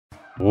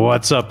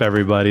What's up,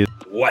 everybody?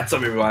 What's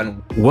up,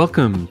 everyone?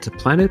 Welcome to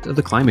Planet of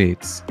the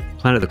Climates.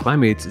 Planet of the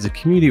Climates is a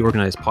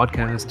community-organized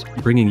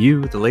podcast bringing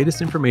you the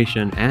latest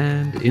information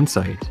and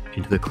insight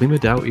into the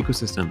KlimaDAO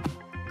ecosystem.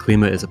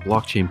 Klima is a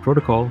blockchain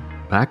protocol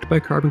backed by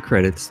carbon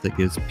credits that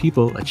gives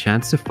people a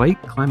chance to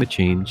fight climate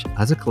change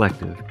as a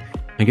collective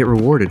and get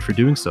rewarded for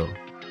doing so.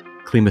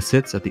 Klima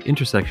sits at the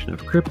intersection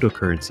of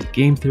cryptocurrency,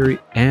 game theory,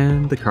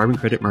 and the carbon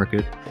credit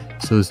market,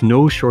 so there's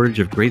no shortage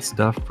of great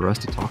stuff for us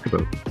to talk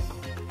about.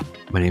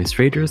 My name is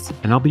Phaedrus,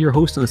 and I'll be your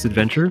host on this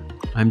adventure.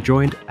 I'm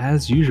joined,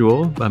 as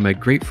usual, by my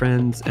great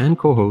friends and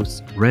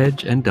co-hosts,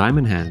 Reg and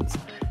Diamondhands,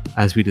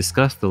 as we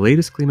discuss the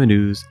latest Klima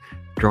news,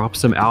 drop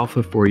some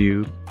alpha for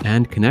you,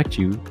 and connect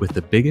you with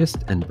the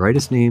biggest and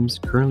brightest names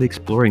currently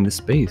exploring this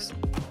space.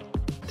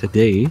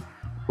 Today,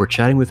 we're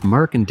chatting with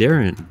Mark and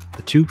Darren,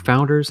 the two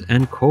founders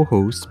and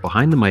co-hosts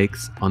behind the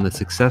mics on the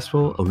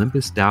successful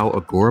Olympus DAO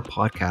Agora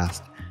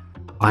podcast.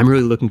 I'm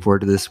really looking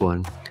forward to this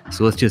one,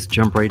 so let's just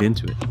jump right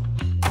into it.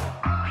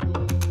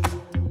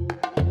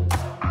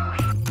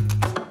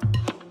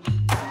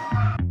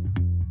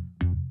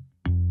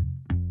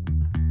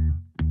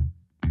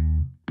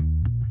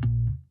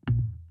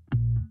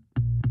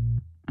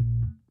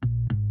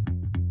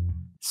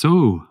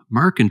 So,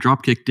 Mark and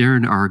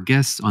Dropkickdarren are our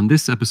guests on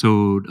this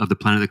episode of the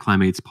Planet of the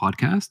Climates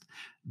podcast.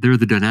 They're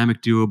the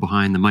dynamic duo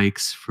behind the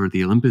mics for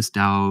the Olympus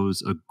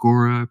DAO's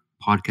Agora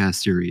podcast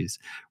series,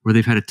 where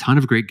they've had a ton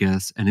of great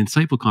guests and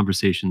insightful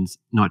conversations,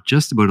 not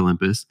just about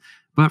Olympus,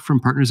 but from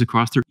partners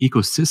across their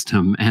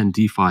ecosystem and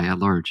DeFi at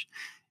large.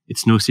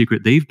 It's no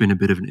secret they've been a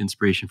bit of an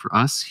inspiration for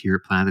us here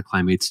at Planet of the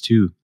Climates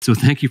too. So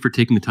thank you for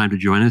taking the time to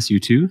join us,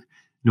 you two.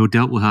 No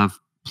doubt we'll have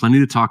plenty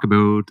to talk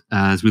about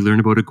as we learn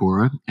about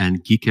Agora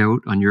and geek out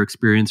on your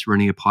experience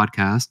running a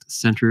podcast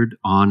centered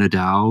on a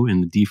DAO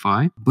and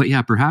DeFi. But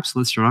yeah, perhaps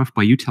let's start off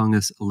by you telling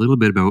us a little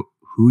bit about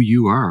who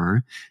you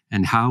are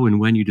and how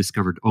and when you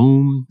discovered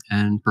Ohm,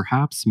 and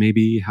perhaps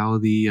maybe how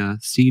the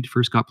seed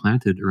first got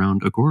planted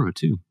around Agora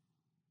too.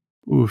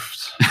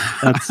 Oof,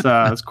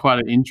 that's quite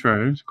an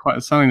intro,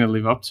 quite something to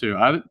live up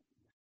to.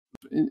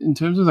 In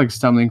terms of like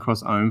stumbling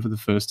across Ohm for the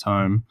first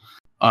time,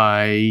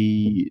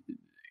 I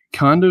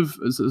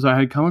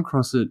had come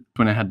across it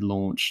when it had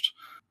launched,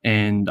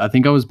 and I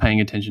think I was paying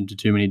attention to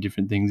too many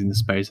different things in the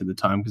space at the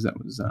time because that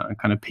was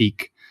kind of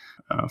peak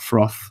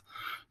froth.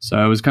 So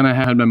I was kind of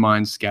had my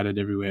mind scattered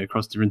everywhere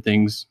across different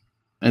things,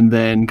 and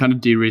then kind of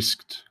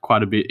de-risked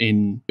quite a bit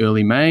in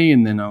early May,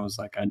 and then I was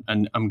like,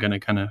 I'm going to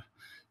kind of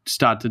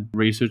start to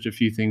research a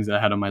few things that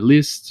I had on my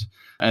list,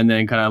 and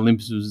then kind of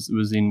Olympus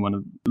was in one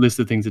of the list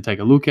of things to take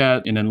a look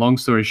at. And then long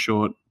story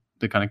short,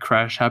 the kind of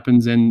crash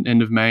happens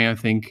end of May, I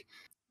think.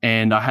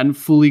 And I hadn't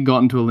fully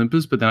gotten to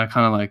Olympus, but then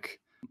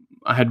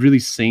I had really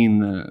seen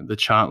the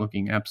chart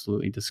looking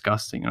absolutely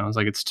disgusting. And I was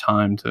like, it's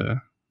time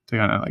to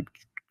kind of like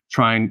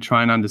try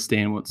and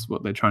understand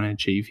what they're trying to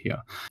achieve here.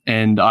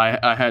 And I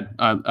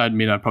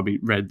admit I probably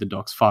read the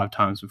docs 5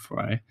 times before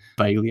I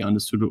vaguely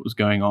understood what was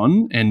going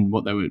on and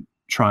what they were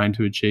trying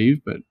to achieve.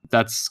 But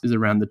is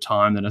around the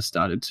time that I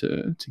started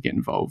to get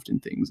involved in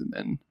things. And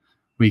then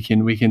we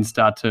can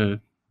start to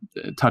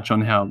touch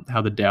on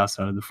how the DAO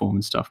started to form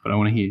and stuff. But I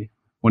want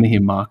to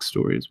hear Mark's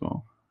story as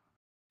well.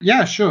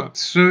 Yeah, sure.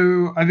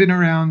 So I've been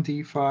around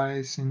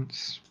DeFi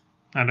since,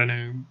 I don't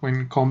know,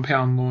 when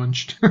Compound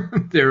launched,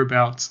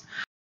 thereabouts.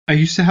 I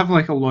used to have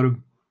like a lot of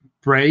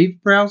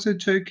Brave browser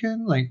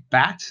token, like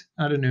BAT.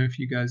 I don't know if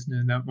you guys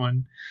know that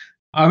one.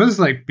 I was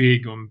like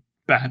big on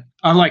BAT.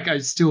 I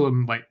still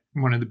am like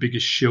one of the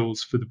biggest shills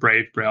for the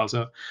Brave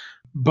browser.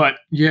 But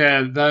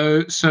yeah,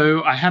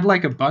 so I had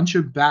like a bunch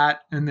of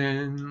BAT, and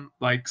then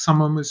like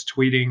someone was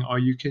tweeting, oh,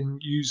 you can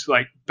use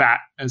like BAT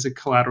as a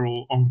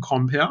collateral on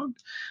Compound.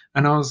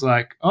 And I was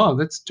like, oh,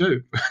 that's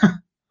dope.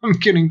 I'm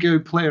going to go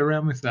play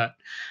around with that.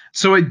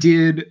 So I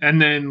did. And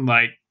then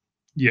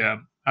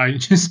I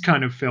just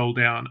kind of fell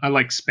down. I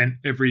like spent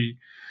every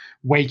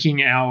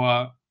waking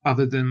hour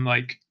other than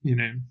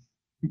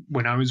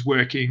when I was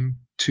working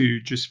to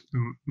just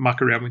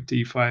muck around with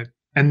DeFi.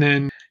 And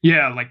then,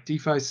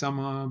 DeFi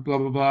summer, blah,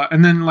 blah, blah.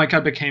 And then, I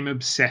became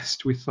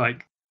obsessed with,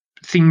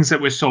 things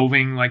that were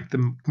solving,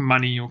 the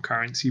money or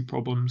currency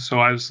problems. So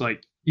I was,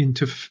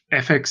 into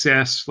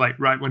FXS,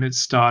 right when it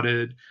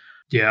started.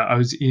 Yeah, I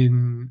was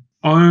in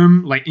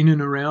Ohm, in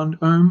and around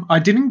Ohm. I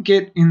didn't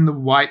get in the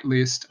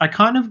whitelist. I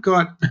kind of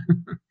got,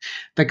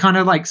 they kind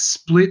of,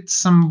 split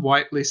some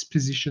whitelist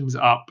positions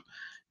up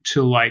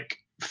to,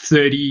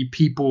 30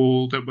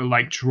 people that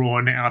were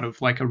drawn out of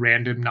a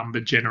random number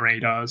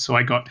generator. So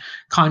I got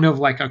kind of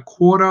a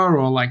quarter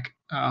or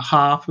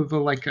half of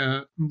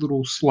a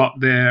little slot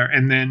there.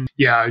 And then,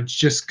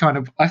 just kind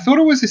of, I thought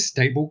it was a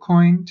stable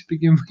coin to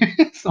begin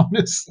with,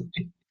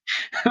 honestly.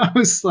 I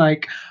was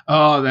like,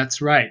 oh, that's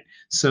right.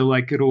 So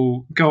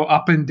it'll go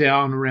up and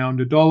down around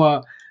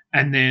 $1.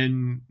 And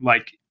then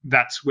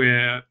that's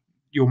where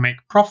you'll make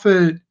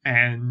profit,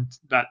 and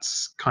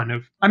that's kind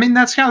of,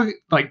 that's how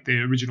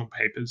the original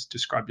papers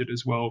described it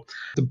as well.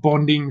 The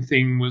bonding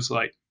thing was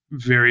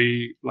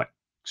very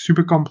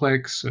super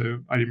complex, so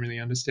I didn't really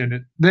understand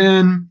it.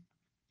 Then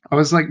I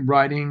was like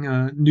writing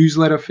a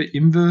newsletter for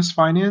Inverse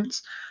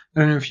Finance. I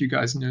don't know if you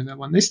guys know that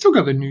one. They still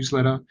got the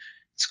newsletter.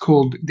 It's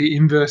called the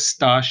Inverse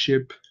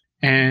Starship.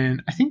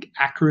 And I think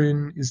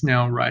Akron is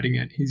now writing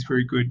it. He's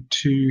very good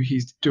too.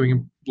 He's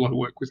doing a lot of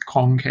work with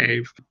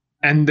Concave.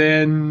 And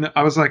then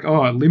I was like,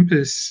 oh,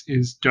 Olympus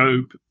is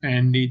dope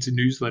and needs a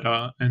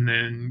newsletter. And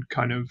then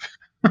kind of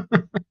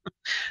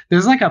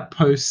there's like a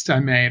post I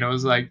made. I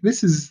was like,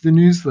 this is the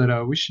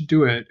newsletter. We should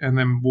do it. And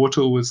then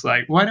Wortel was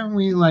like, why don't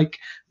we like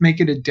make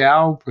it a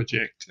DAO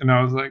project? And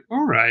I was like,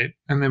 all right.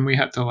 And then we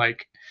had to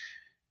like,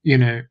 you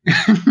know,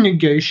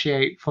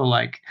 negotiate for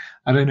like,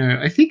 I don't know.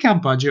 I think our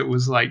budget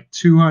was like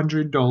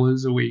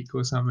 $200 a week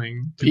or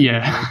something.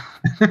 Yeah.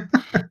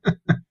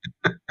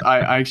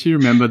 I actually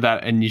remember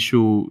that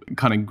initial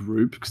kind of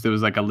group because there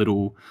was like a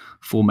little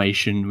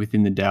formation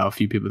within the DAO, a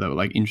few people that were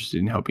like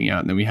interested in helping out.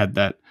 And then we had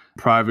that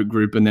private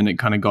group, and then it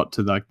kind of got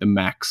to like the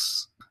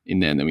max in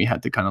there. And then we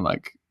had to kind of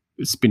like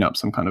spin up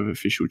some kind of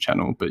official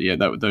channel. But yeah,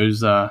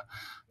 those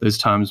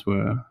times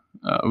were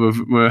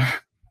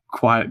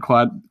quite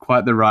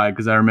the ride,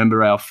 because I remember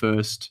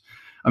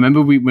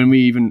when we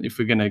even, if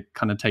we're going to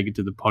kind of take it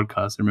to the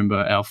podcast, I remember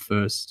our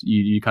first,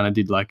 you kind of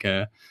did like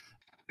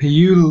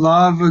you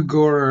love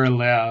Agora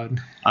Aloud.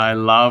 I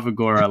love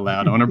Agora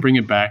Aloud. I want to bring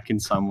it back in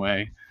some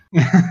way.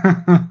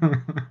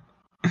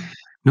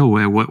 No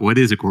way. What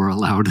is Agora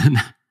Aloud?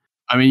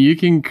 I mean, you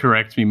can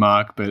correct me,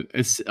 Mark, but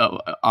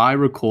I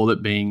recall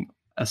it being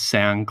a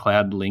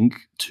SoundCloud link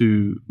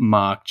to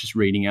Mark just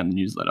reading out the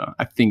newsletter.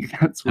 I think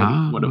that's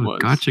what it was.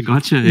 Gotcha.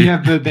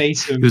 Yeah,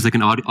 verbatim. It was like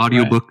an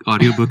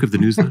audiobook of the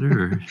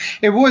newsletter? Or?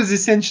 It was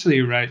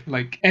essentially, right.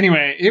 Like,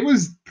 anyway, it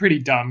was pretty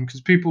dumb because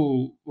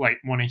people like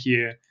want to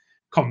hear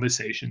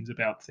conversations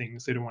about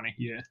things. They don't want to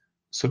hear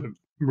sort of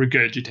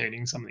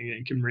regurgitating something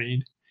they can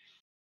read.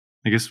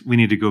 I guess we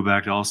need to go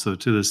back also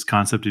to this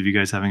concept of you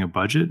guys having a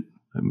budget.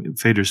 I mean,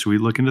 Phaedrus, should we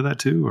look into that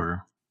too,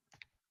 or?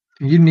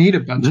 You need a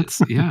budget.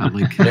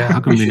 How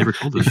come they never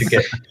told us?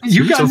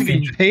 You guys are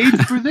getting paid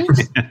for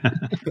this?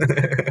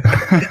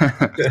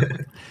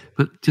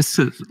 But just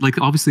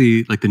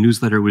obviously, like the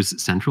newsletter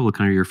was central,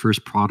 kind of your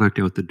first product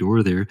out the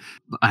door there,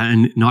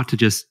 and not to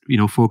just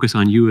focus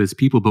on you as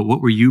people, but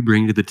what were you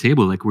bringing to the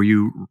table? Like, were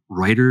you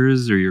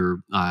writers, or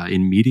you're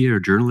in media or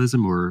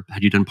journalism, or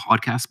had you done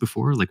podcasts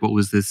before? Like, what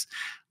was this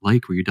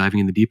like? Were you diving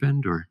in the deep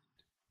end, or?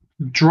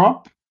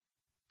 Drop.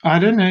 I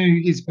don't know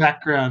his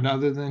background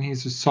other than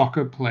he's a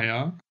soccer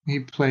player. He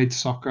played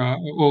soccer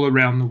all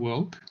around the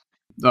world.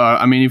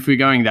 I mean, if we're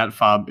going that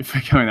far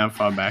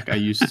back, I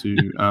used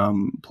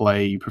to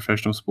play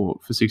professional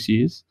sport for 6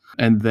 years.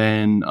 And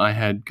then I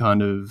had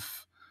kind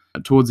of,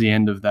 towards the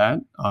end of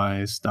that,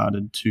 I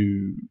started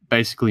to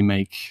basically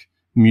make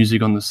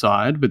music on the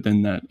side, but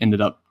then that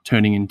ended up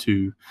turning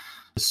into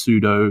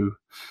it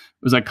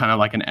was like kind of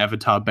like an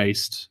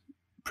avatar-based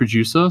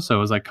producer. So I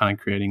was like kind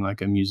of creating like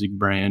a music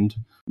brand,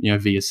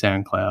 via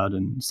SoundCloud,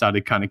 and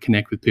started kind of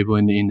connect with people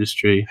in the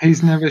industry.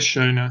 He's never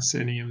shown us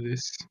any of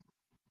this.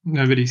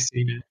 Nobody's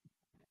seen it.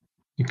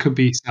 It could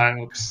be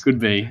psyops. Could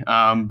be.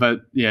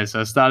 But yeah,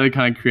 so I started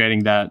kind of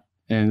creating that.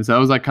 And so that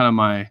was like kind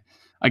of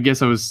I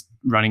guess I was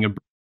running a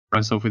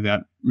myself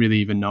without really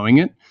even knowing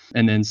it.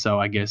 And then so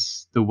I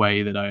guess the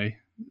way that I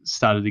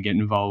started to get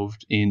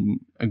involved in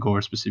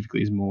Agora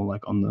specifically is more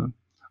like on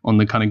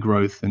the kind of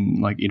growth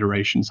and like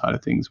iteration side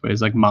of things.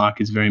 Whereas like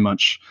Mark is very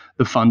much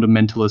the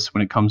fundamentalist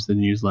when it comes to the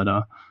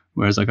newsletter.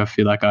 Whereas like I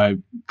feel like I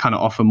kind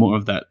of offer more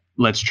of that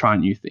let's try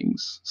new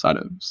things side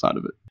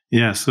of it.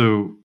 Yeah.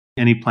 So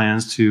any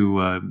plans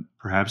to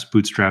perhaps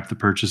bootstrap the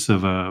purchase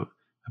of a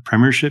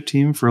premiership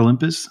team for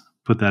Olympus?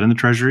 Put that in the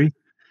treasury?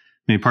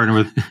 Maybe partner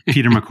with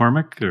Peter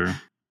McCormick? Or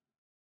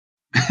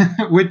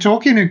We're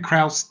talking to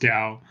Kraus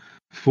DAO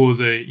for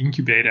the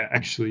incubator,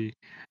 actually.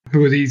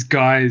 Who are these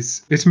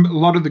guys? It's a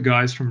lot of the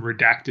guys from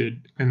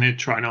Redacted, and they're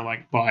trying to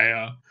like buy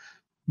a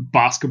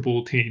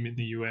basketball team in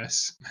the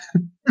US.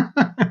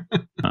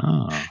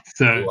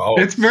 So wow.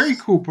 It's a very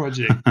cool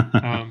project.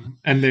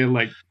 And they're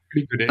like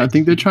pretty good at I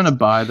think they're trying to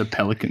buy the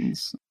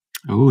Pelicans.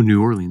 Oh,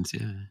 New Orleans,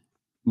 yeah.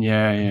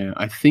 Yeah.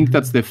 I think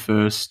that's their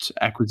first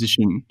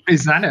acquisition.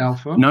 Is that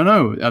Alpha?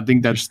 No. I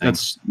think that's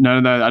no.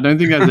 I don't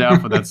think that's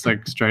Alpha. That's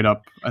like straight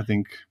up, I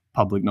think,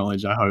 public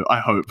knowledge. I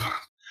hope.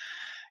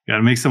 Yeah,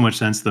 it makes so much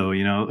sense though,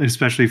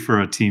 especially for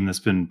a team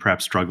that's been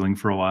perhaps struggling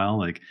for a while.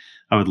 Like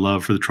I would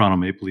love for the Toronto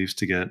Maple Leafs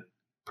to get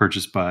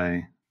purchased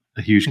by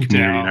a huge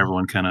community and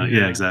everyone kind of,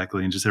 yeah,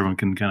 exactly. And just everyone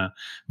can kind of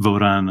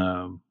vote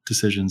on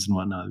decisions and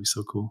whatnot. It'd be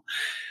so cool.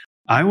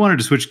 I wanted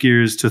to switch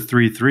gears to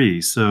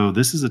 3.3. So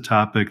this is a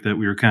topic that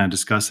we were kind of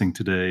discussing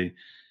today.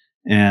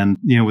 And,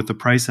 with the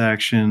price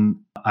action,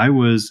 I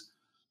was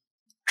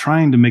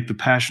trying to make the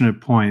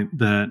passionate point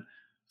that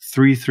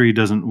 3.3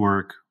 doesn't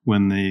work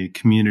when the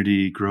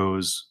community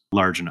grows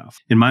large enough.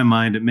 In my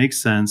mind, it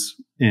makes sense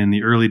in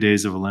the early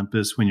days of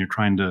Olympus when you're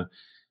trying to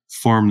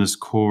form this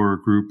core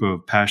group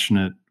of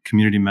passionate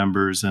community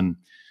members and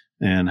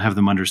have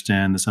them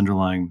understand this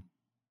underlying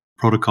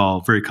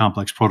protocol, very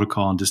complex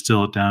protocol, and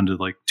distill it down to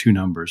like 2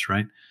 numbers,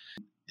 right?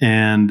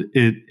 And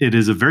it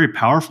is a very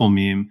powerful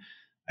meme.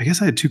 I guess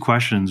I had two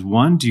questions.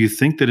 One, do you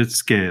think that it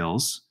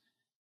scales?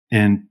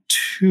 And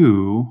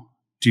two,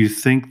 do you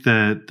think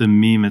that the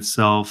meme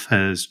itself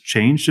has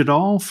changed at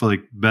all for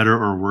like better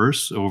or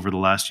worse over the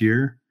last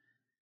year?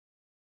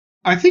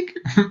 I think,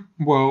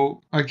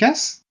 well, I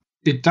guess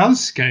it does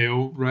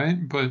scale,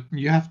 right? But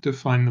you have to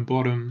find the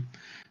bottom.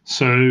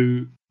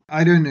 So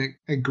I don't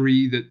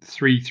agree that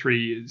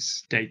 3-3 is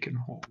stake and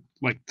hold.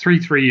 Like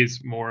 3-3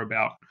 is more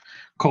about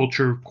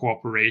culture of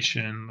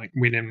cooperation, like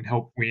win and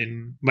help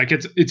win. Like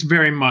it's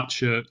very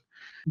much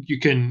you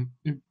can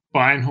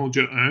buy and hold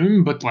your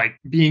own, but like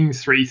being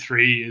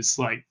 3-3 is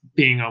like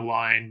being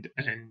aligned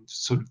and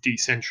sort of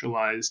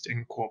decentralized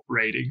and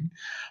cooperating.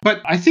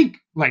 But I think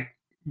like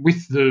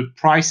with the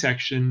price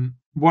action,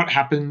 what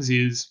happens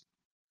is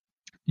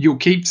you'll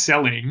keep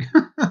selling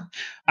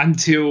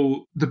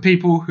until the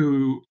people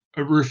who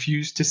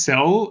refuse to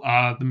sell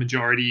are the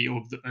majority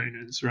of the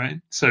owners,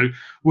 right? So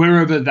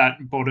wherever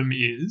that bottom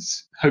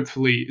is,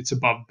 hopefully it's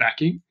above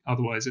backing.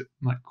 Otherwise, it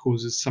like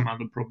causes some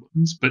other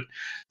problems. But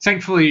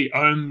thankfully,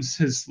 OHMS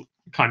has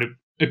kind of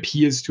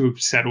appears to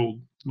have settled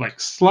like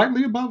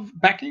slightly above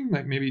backing,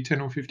 like maybe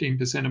 10 or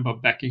 15%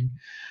 above backing.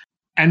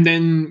 And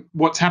then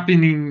what's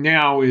happening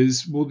now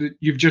is, well,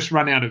 you've just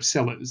run out of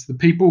sellers. The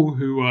people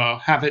who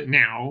have it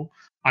now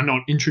are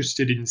not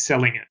interested in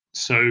selling it.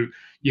 So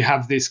you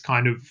have this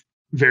kind of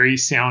very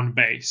sound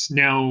base.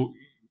 Now,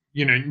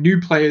 you know, new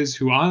players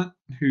who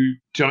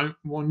don't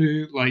want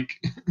to, like,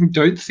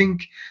 don't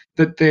think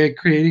that they're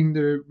creating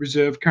the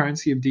reserve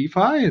currency of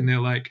DeFi, and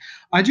they're like,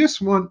 I just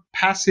want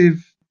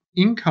passive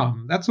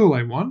income. That's all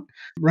I want,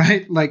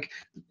 right? Like,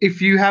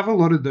 if you have a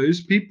lot of those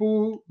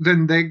people,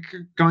 then they're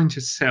going to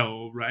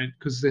sell, right?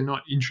 Because they're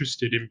not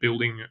interested in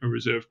building a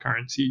reserve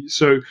currency.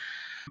 So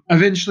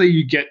eventually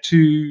you get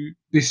to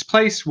this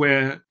place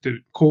where the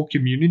core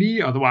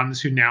community are the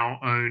ones who now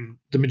own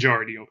the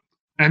majority of it.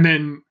 And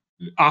then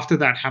after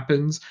that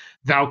happens,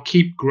 they'll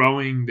keep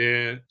growing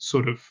their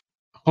sort of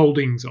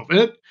holdings of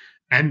it.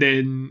 And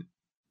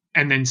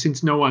then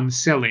since no one's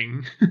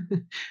selling,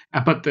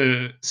 but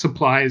the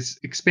supply is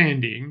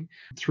expanding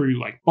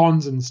through like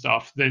bonds and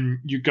stuff, then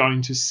you're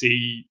going to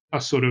see a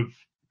sort of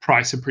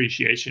price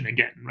appreciation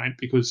again, right?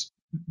 Because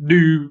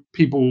new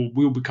people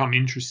will become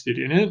interested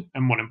in it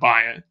and want to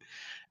buy it.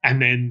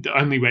 And then the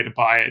only way to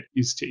buy it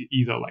is to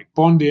either like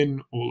bond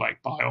in or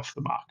like buy off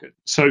the market.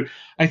 So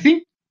I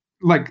think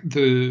like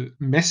the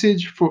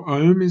message for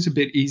OHM is a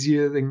bit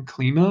easier than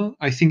Klima.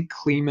 I think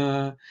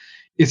Klima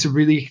is a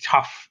really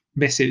tough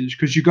message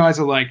because you guys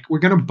are like, we're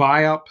going to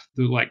buy up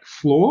the like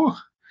floor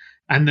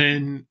and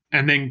then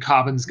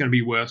carbon's going to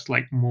be worth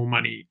like more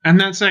money. And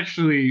that's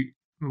actually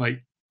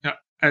like,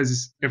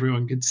 as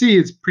everyone can see,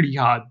 it's pretty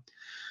hard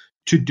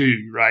to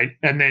do, right?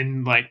 And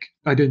then like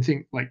I don't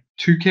think like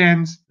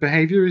Toucan's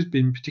behavior has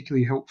been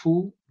particularly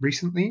helpful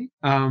recently.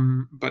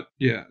 But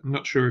yeah, I'm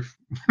not sure if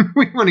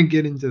we want to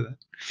get into that.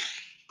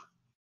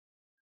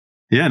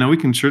 Yeah, no, we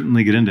can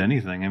certainly get into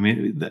anything. I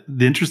mean,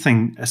 the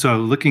interesting, so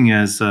looking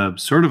as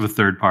sort of a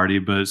third party,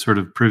 but sort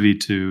of privy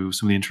to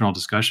some of the internal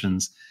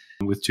discussions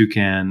with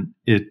Toucan,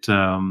 it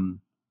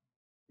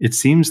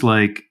seems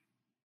like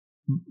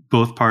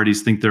both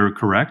parties think they're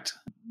correct,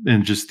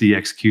 and just the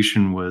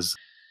execution was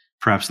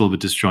perhaps a little bit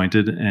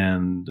disjointed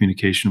and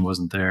communication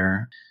wasn't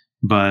there.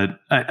 But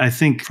I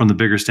think from the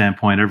bigger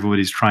standpoint,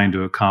 everybody's trying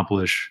to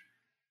accomplish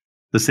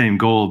the same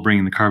goal of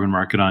bringing the carbon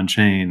market on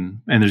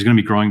chain. And there's going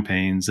to be growing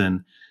pains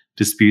and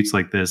disputes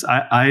like this.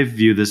 I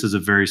view this as a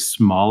very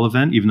small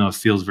event, even though it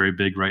feels very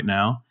big right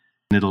now.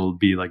 And it'll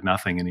be like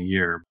nothing in a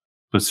year.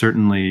 But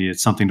certainly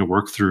it's something to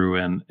work through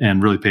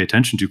and really pay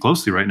attention to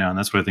closely right now. And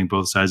that's what I think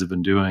both sides have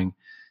been doing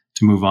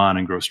to move on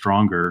and grow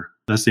stronger.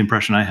 That's the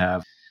impression I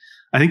have.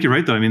 I think you're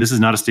right, though. I mean, this is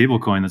not a stable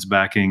coin that's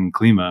backing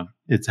Klima.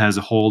 It has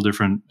a whole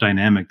different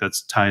dynamic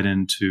that's tied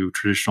into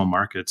traditional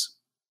markets.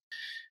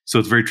 So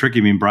it's very tricky.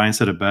 I mean, Brian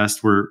said it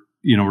best. We're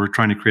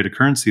trying to create a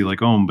currency like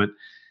OHM, but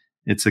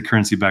it's a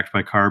currency backed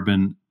by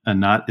carbon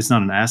and it's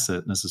not an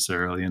asset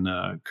necessarily. And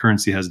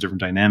currency has a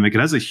different dynamic.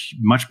 It has a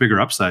much bigger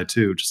upside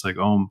too, just like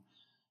OHM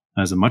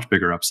has a much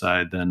bigger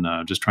upside than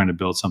just trying to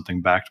build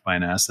something backed by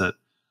an asset.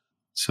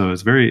 So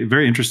it's very,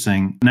 very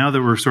interesting. Now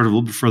that we're sort of a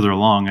little bit further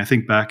along, I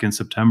think back in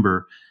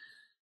September,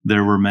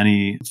 there were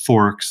many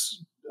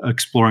forks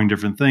exploring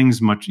different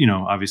things, much,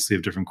 obviously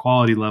of different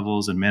quality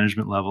levels and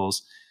management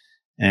levels.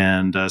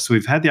 And so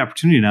we've had the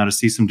opportunity now to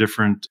see some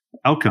different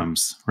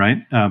outcomes, right?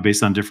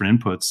 Based on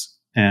different inputs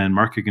and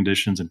market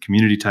conditions and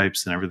community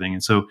types and everything.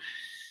 And so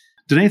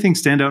did anything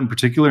stand out in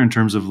particular in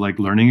terms of like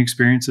learning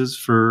experiences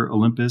for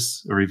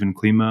Olympus or even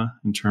Klima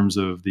in terms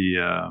of the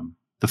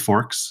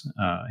forks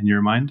in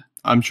your mind?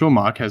 I'm sure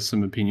Mark has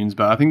some opinions,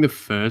 but I think the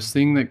first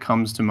thing that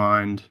comes to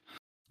mind,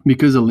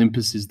 because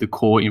Olympus is the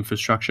core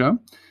infrastructure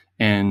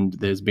and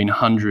there's been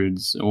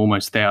hundreds,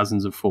 almost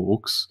thousands of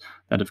forks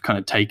that have kind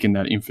of taken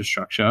that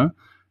infrastructure,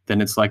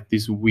 then it's like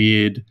this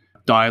weird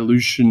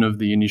dilution of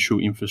the initial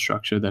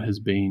infrastructure that has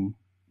been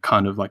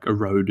kind of like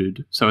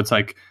eroded. So it's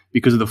like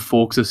because the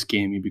forks are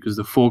scammy, because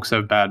the forks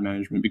have bad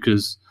management,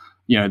 because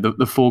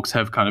the forks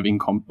have kind of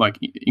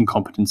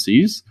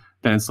incompetencies,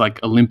 then it's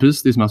like,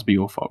 Olympus, this must be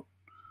your fault.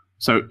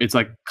 So it's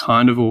like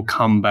kind of all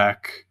come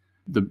back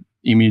the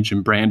image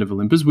and brand of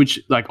Olympus, which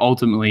like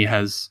ultimately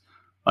has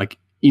like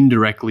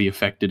indirectly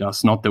affected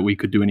us, not that we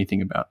could do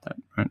anything about that,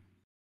 right?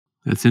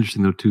 That's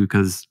interesting though too,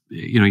 because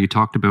you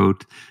talked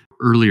about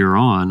earlier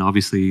on,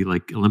 obviously,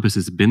 like Olympus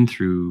has been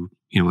through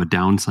a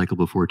down cycle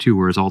before too,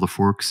 whereas all the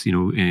forks,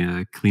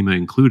 Klima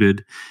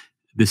included,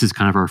 this is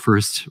kind of our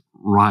first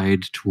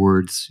ride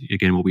towards,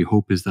 again, what we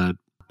hope is that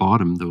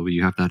bottom. Though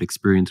you have that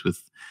experience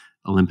with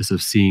Olympus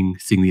of seeing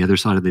the other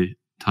side of the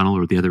tunnel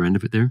or the other end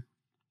of it there.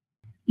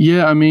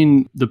 Yeah, I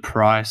mean, the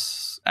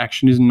price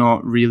action is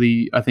not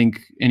really, I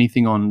think,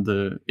 anything on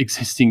the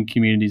existing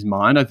community's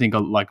mind. I think,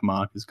 like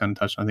Mark has kind of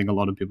touched on, I think a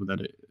lot of people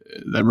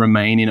that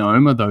remain in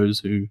Ohm are those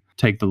who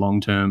take the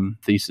long-term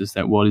thesis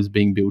that what is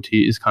being built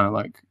here is kind of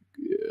like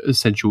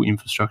essential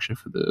infrastructure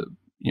for the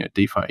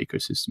DeFi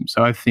ecosystem.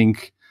 So I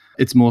think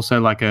it's more so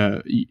like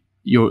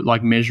you're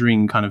like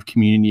measuring kind of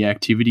community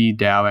activity,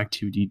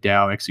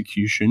 DAO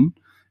execution.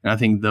 And I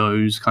think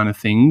those kind of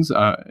things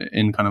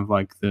and kind of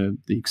like the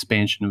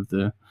expansion of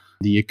the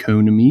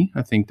economy,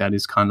 I think that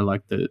is kind of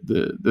like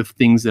the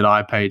things that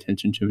I pay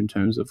attention to in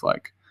terms of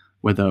like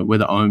whether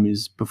Ohm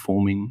is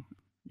performing,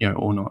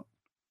 or not.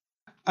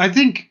 I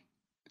think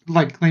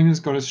like Klima's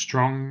got a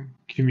strong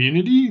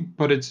community,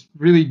 but it's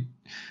really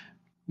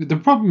the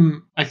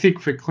problem I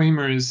think for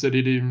Klima is that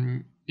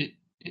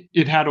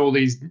it had all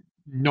these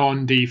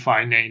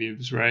non-DeFi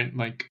natives, right?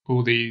 Like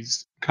all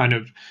these kind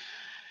of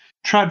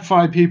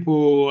TradFi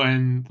people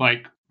and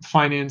like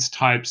finance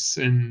types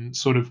and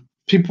sort of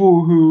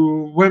people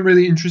who weren't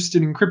really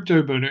interested in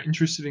crypto but are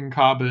interested in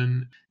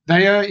carbon.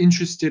 They are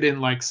interested in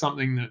like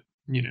something that,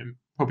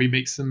 probably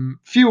makes them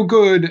feel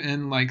good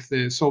and like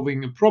they're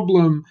solving a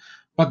problem,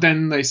 but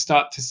then they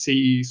start to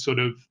see sort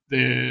of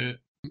their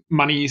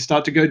money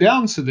start to go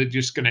down, so they're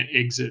just going to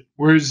exit.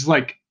 Whereas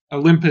like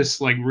Olympus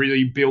like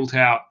really built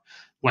out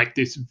like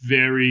this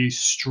very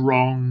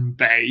strong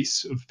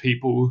base of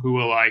people who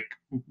are like,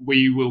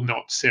 we will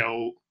not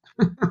sell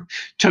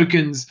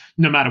tokens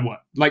no matter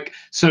what. Like,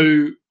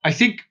 so I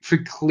think for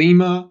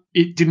Klima,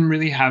 it didn't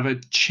really have a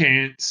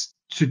chance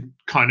to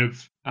kind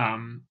of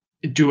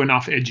do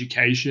enough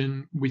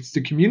education with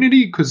the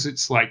community because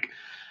it's like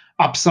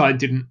upside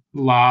didn't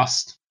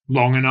last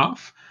long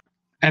enough.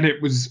 And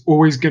it was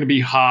always going to be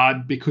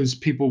hard because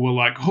people were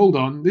like, hold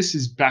on, this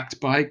is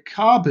backed by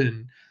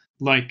carbon.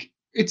 Like,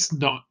 it's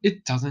not,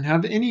 it doesn't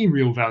have any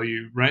real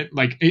value, right?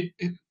 Like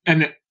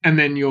and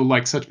then you're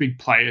like such big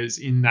players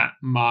in that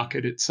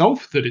market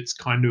itself that it's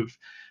kind of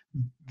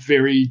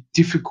very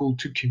difficult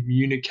to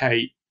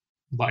communicate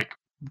like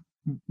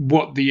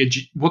what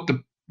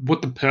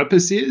the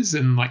purpose is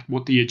and like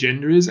what the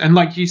agenda is. And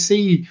like you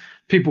see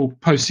people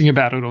posting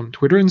about it on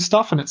Twitter and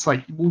stuff, and it's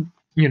like, well,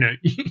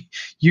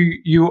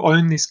 you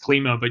own this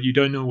Klima, but you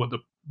don't know what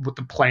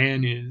the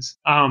plan is.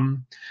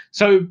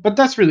 But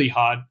that's really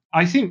hard.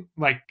 I think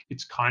like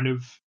it's kind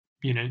of,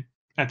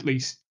 at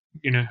least,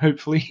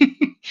 hopefully,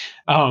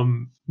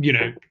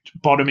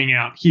 bottoming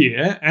out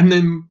here. And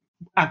then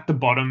at the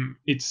bottom,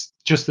 it's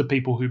just the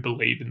people who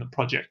believe in the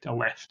project are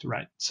left,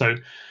 right? So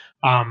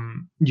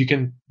you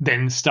can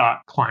then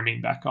start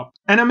climbing back up.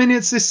 And I mean,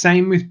 it's the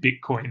same with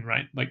Bitcoin,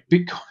 right? Like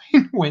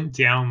Bitcoin went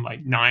down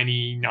like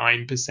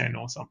 99%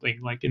 or something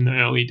like in the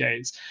early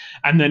days.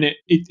 And then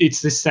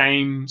it's the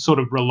same sort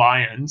of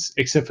reliance,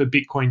 except for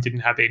Bitcoin didn't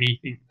have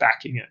anything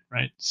backing it,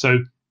 right? So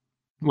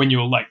when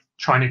you're like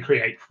trying to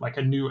create like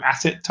a new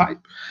asset type,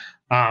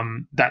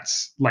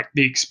 that's like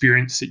the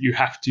experience that you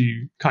have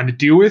to kind of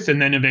deal with.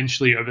 And then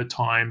eventually over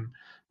time,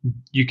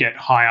 you get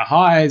higher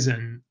highs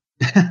and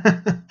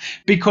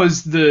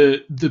because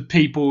the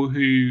people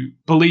who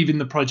believe in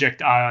the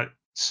project are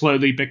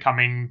slowly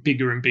becoming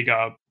bigger and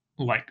bigger,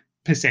 like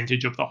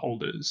percentage of the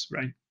holders,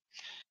 right?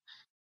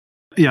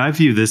 Yeah, I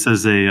view this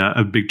as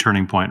a big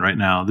turning point right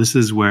now. This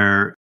is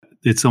where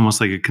it's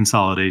almost like a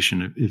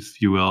consolidation, if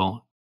you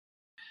will,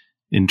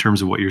 in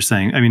terms of what you're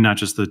saying. I mean, not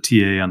just the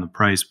TA on the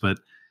price, but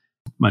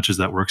much as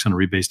that works on a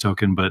rebase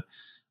token, but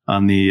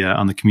on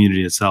the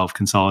community itself,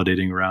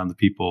 consolidating around the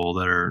people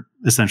that are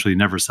essentially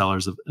never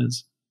sellers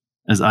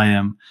as I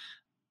am.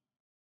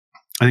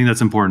 I think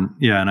that's important.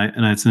 Yeah,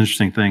 and it's an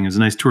interesting thing. It's a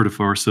nice tour de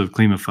force of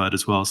KlimaFUD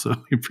as well, so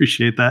we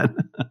appreciate that.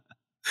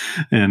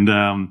 And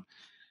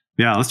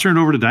yeah, let's turn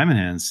it over to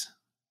Diamondhands.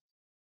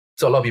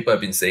 So a lot of people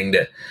have been saying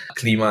that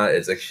Klima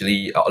is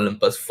actually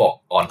Olympus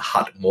fork on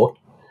hard mode.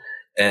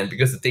 And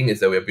because the thing is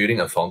that we're building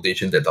a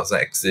foundation that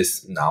doesn't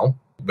exist now.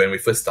 When we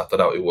first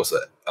started out, it was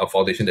a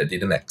foundation that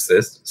didn't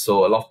exist.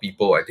 So a lot of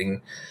people, I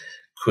think,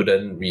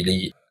 couldn't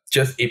really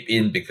just ape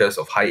in because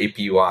of high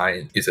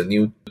APY. It's a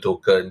new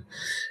token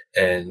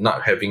and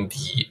not having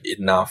the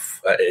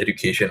enough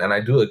education. And I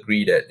do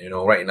agree that,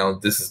 right now,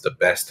 this is the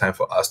best time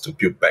for us to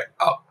build back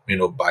up,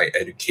 by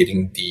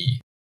educating the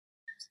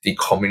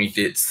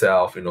community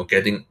itself,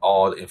 getting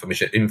all the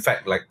information. In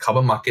fact, like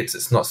carbon markets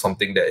is not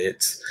something that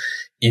it's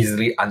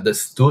easily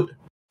understood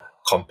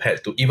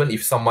compared to, even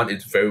if someone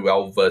is very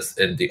well versed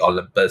in the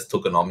Olympus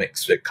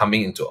tokenomics,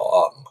 coming into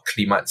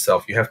Klima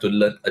itself, you have to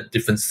learn a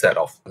different set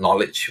of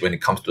knowledge when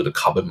it comes to the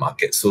carbon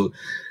market. So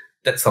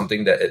that's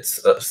something that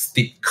it's a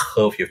steep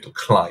curve you have to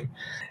climb.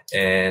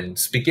 And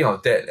speaking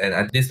of that,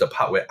 and this is the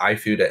part where I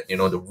feel that,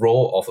 the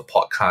role of a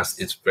podcast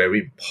is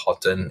very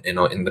important, in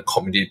the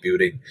community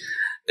building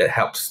that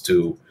helps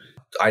to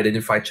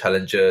identify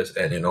challenges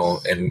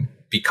and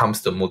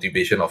becomes the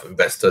motivation of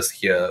investors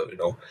here.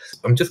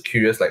 I'm just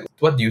curious, like,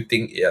 what do you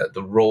think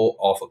the role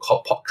of a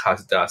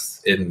podcast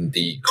does in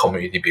the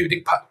community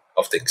building part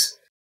of things?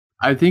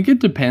 I think it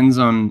depends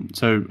on,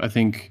 so I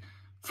think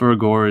for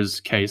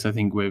Agora's case, I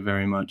think we're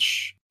very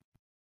much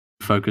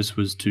focus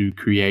was to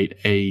create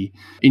a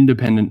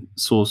independent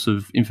source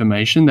of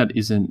information that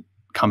isn't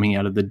coming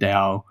out of the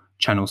DAO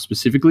channel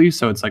specifically.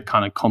 So it's like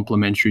kind of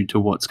complementary to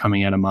what's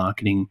coming out of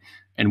marketing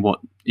and what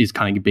is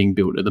kind of being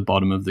built at the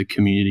bottom of the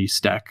community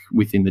stack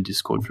within the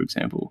Discord, for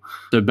example.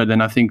 So, but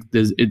then I think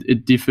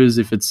it differs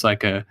if it's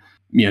like a,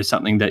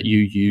 something that you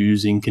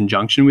use in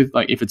conjunction with,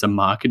 like if it's a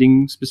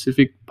marketing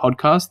specific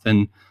podcast,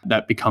 then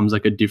that becomes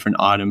like a different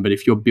item. But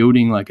if you're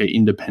building like an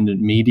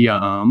independent media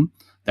arm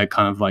that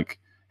kind of like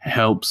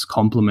helps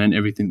complement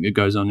everything that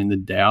goes on in the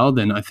DAO,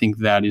 then I think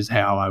that is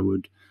how I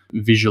would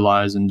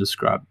visualize and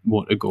describe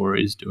what Agora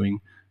is doing.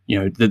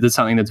 That's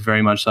something that's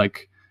very much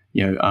like,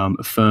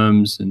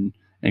 affirms and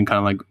kind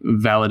of like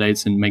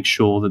validates and makes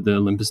sure that the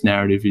Olympus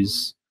narrative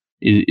is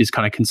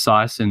kind of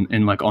concise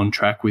and like on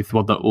track with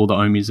what all the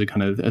Omis are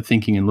kind of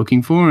thinking and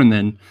looking for. And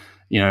then,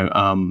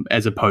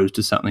 as opposed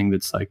to something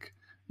that's like,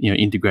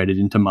 integrated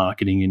into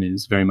marketing and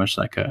is very much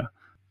like a,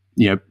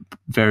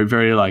 very,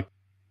 very like,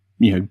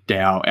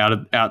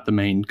 DAO out the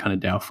main kind of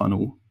DAO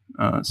funnel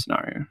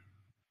scenario.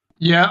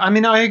 Yeah, I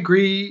mean, I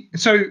agree.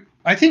 So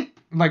I think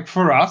like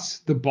for us,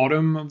 the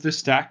bottom of the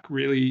stack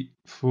really,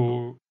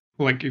 for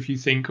like if you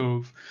think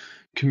of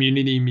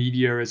community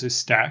media as a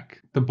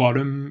stack, the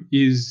bottom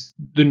is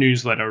the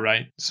newsletter,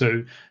 right?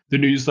 So the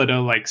newsletter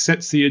like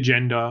sets the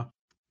agenda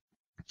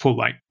for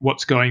like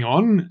what's going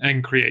on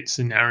and creates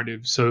the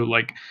narrative. So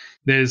like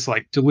there's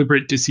like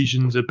deliberate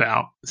decisions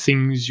about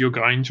things you're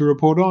going to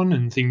report on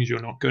and things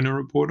you're not going to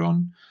report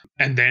on.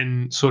 And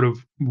then sort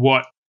of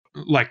what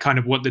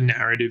the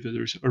narrative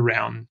is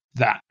around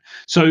that.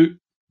 So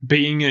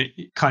being a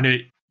kind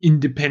of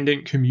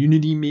independent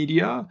community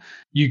media,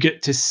 you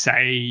get to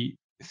say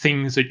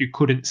things that you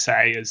couldn't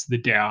say as the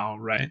DAO,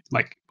 right?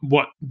 Like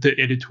what the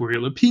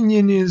editorial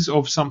opinion is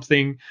of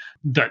something,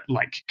 that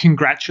like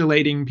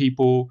congratulating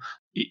people.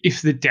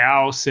 If the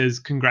DAO says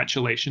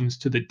congratulations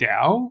to the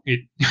DAO,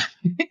 it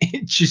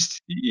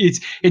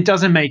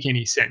doesn't make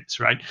any sense,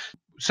 right?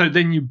 So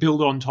then you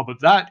build on top of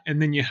that,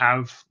 and then you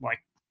have like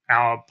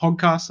our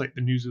podcast, like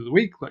the news of the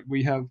week, like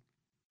we have,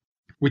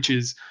 which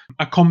is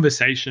a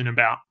conversation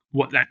about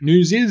what that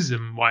news is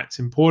and why it's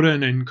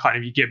important, and kind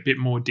of you get a bit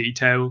more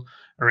detail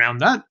around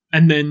that.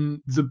 And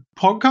then the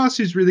podcast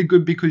is really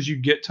good because you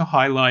get to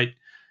highlight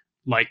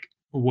like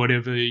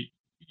whatever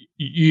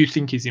you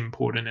think is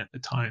important at the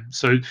time.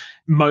 So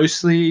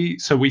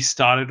we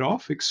started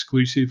off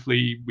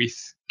exclusively with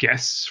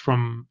guests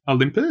from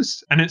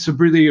Olympus, and it's a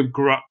really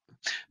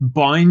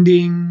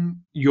binding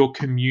your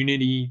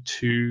community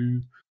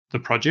to the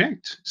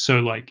project. So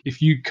like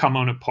if you come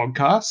on a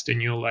podcast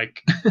and you're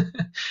like,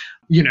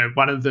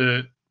 one of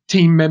the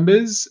team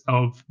members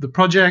of the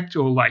project,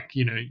 or like,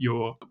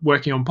 you're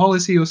working on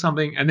policy or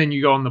something, and then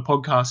you go on the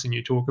podcast and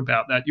you talk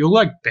about that, you're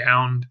like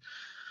bound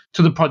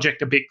to the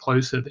project a bit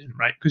closer then,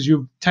 right? Because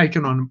you've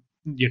taken on,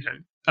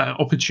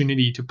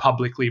 opportunity to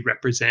publicly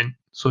represent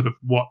sort of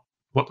what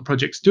the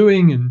project's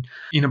doing, and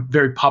in a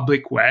very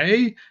public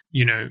way,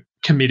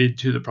 committed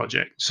to the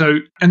project. So,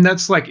 and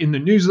that's like in the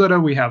newsletter,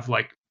 we have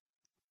like,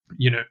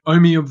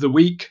 Omi of the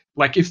week.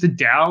 Like if the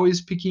DAO is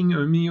picking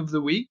Omi of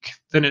the week,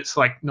 then it's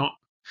like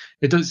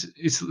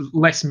it's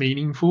less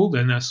meaningful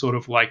than a sort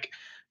of like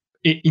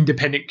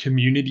independent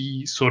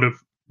community sort of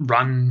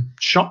run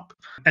shop.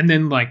 And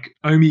then like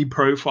Omi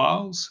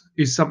profiles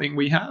is something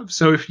we have.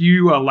 So if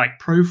you are like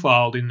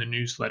profiled in the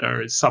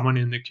newsletter as someone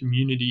in the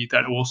community,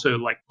 that also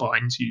like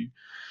binds you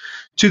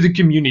to the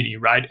community,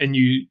 right? And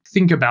you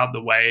think about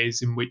the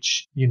ways in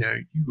which,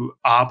 you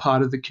are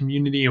part of the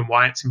community and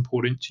why it's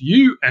important to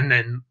you. And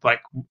then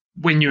like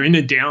when you're in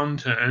a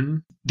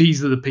downturn,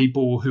 these are the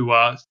people who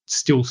are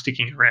still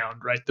sticking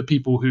around, right? The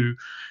people who,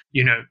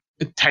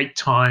 take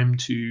time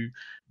to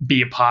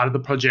be a part of the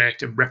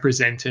project and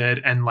represent it,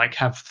 and like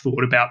have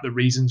thought about the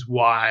reasons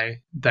why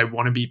they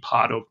want to be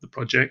part of the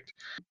project.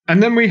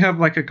 And then we have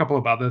like a couple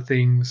of other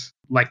things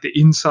like the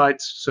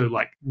insights, so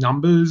like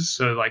numbers,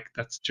 so like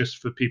that's just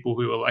for people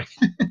who are like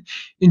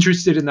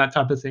interested in that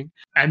type of thing.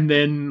 And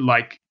then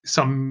like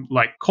some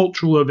like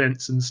cultural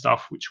events and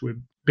stuff which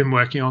we've been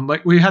working on.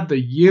 Like we had the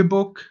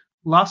yearbook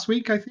last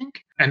week, I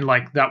think, and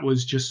like that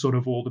was just sort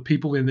of all the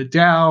people in the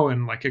DAO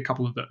and like a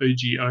couple of the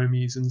OG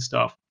Omis and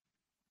stuff.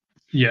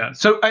 Yeah.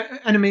 So,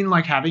 and I mean,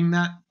 like having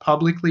that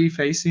publicly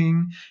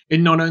facing, it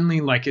not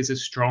only like is a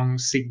strong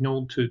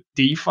signal to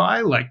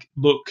DeFi, like,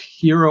 look,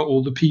 here are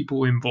all the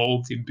people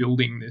involved in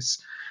building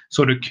this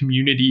sort of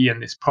community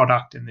and this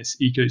product and this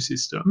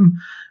ecosystem.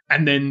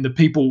 And then the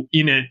people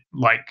in it,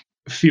 like,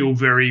 feel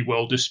very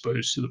well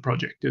disposed to the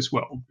project as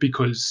well,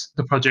 because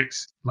the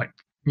project's like,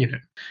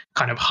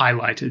 kind of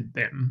highlighted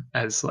them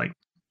as like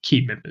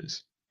key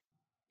members.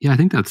 Yeah, I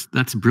think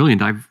that's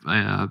brilliant. I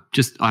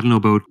don't know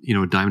about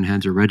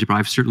Diamondhands or Reg, but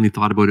I've certainly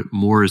thought about it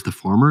more as the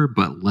former,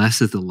 but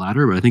less as the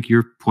latter. But I think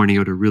you're pointing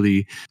out a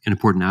really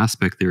important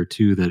aspect there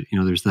too. That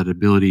there's that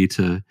ability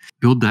to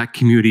build that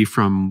community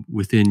from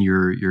within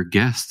your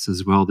guests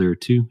as well there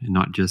too, and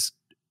not just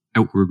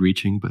outward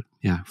reaching, but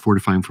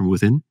fortifying from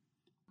within.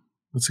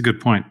 That's a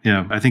good point.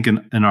 Yeah, I think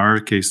in our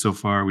case so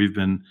far we've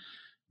been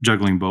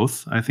juggling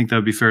both. I think that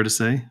would be fair to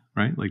say,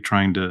 right? Like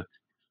trying to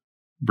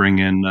bring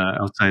in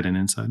outside and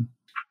inside.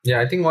 Yeah,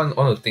 I think one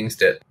of the things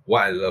that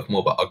what I love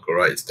more about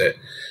Agora is that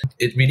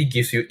it really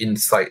gives you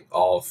insight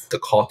of the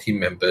core team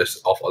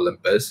members of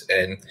Olympus,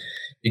 and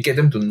you get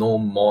them to know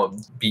more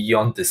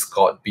beyond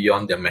Discord,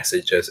 beyond their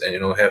messages, and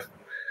have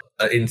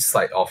an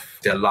insight of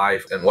their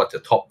life and what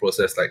their thought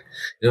process like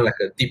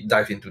a deep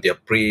dive into their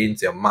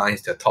brains, their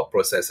minds, their thought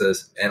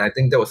processes. And I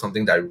think that was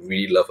something that I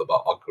really love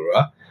about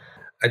Agora.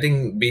 I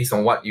think based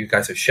on what you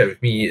guys have shared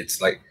with me,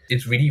 it's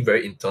really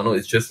very internal.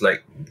 It's just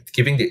like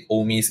giving the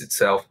Omis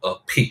itself a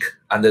peek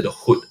under the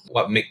hood,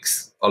 what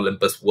makes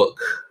Olympus work.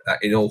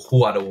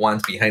 Who are the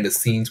ones behind the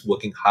scenes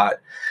working hard,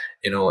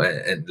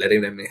 and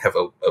letting them have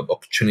an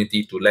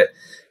opportunity to let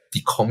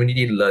the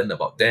community learn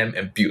about them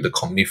and build the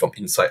community from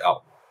inside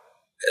out.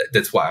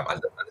 That's what I'm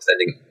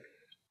understanding.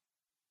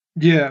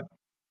 Yeah.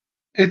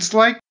 It's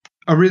like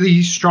a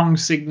really strong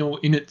signal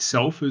in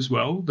itself as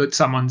well that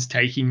someone's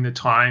taking the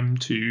time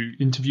to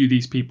interview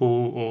these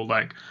people or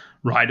like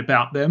write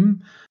about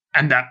them,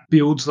 and that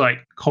builds like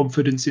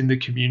confidence in the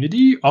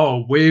community.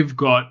 Oh, we've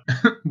got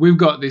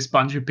this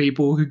bunch of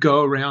people who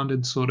go around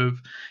and sort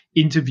of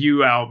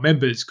interview our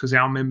members because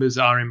our members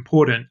are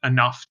important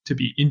enough to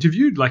be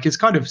interviewed. Like it's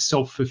kind of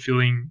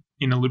self-fulfilling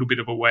in a little bit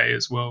of a way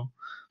as well.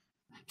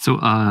 So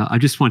I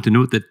just want to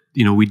note that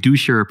we do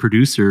share a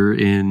producer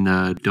in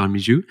Don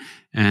Mijou,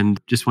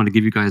 and just want to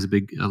give you guys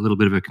a little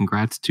bit of a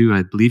congrats too.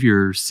 I believe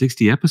you're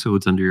 60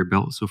 episodes under your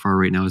belt so far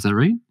right now. Is that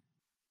right?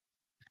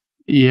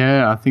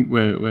 Yeah, I think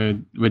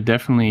we're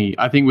definitely.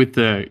 I think with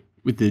the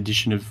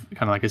addition of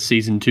kind of like a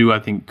season 2, I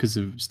think because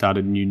we've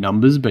started new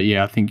numbers. But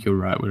yeah, I think you're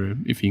right.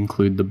 If you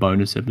include the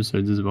bonus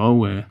episodes as well,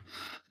 we're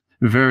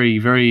very,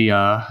 very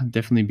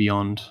definitely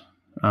beyond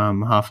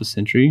half a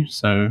century,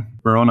 so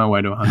we're on our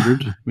way to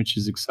 100, which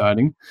is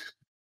exciting.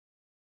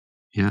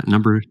 Yeah,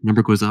 number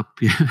goes up.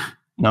 Yeah,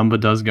 number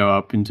does go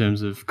up in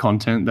terms of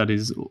content.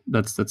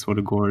 That's what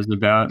Agora is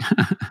about.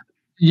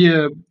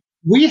 Yeah,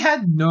 we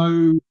had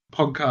no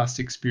podcast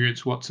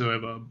experience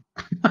whatsoever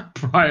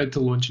prior to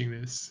launching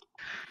this.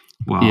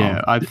 Wow.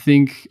 Yeah, I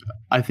think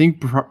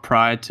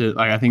prior to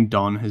I think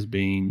Don has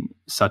been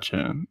such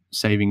a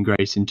saving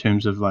grace in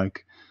terms of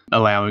like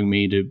allowing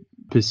me to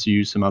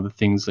pursue some other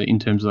things in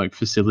terms of like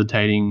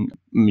facilitating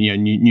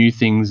new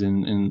things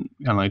and kind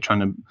of like trying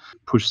to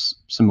push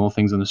some more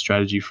things on the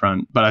strategy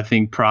front. But I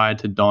think prior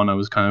to Don, I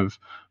was kind of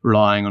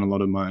relying on a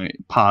lot of my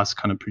past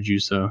kind of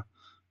producer,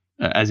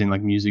 as in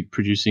like music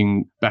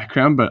producing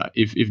background. But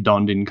if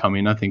Don didn't come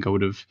in, I think I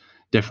would have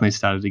definitely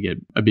started to get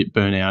a bit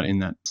burnt out in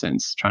that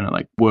sense, trying to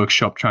like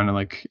workshop, trying to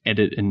like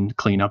edit and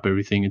clean up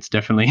everything. It's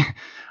definitely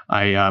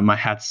my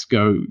hats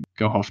go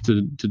off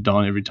to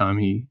Don every time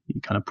he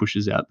kind of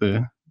pushes out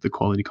the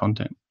quality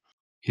content.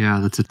 Yeah,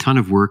 that's a ton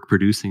of work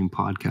producing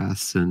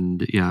podcasts,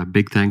 and yeah,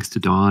 big thanks to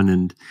Don,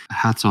 and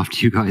hats off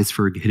to you guys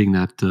for hitting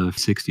that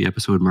 60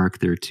 episode mark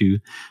there too.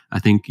 I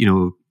think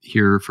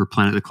here for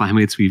Planet the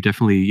Climates, we've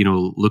definitely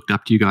looked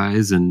up to you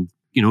guys and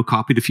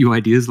copied a few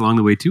ideas along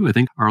the way too. I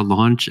think our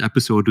launch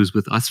episode was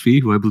with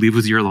Usfi, who I believe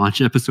was your launch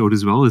episode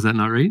as well. Is that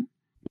not right?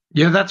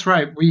 Yeah, that's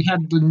right. We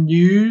had the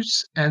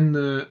news and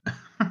the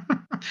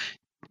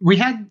we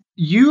had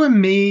you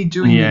and me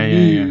doing the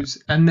news,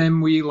 and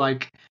then we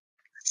like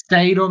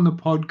stayed on the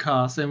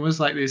podcast, and it was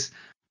like this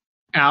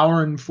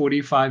hour and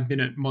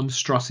 45-minute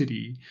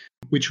monstrosity,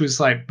 which was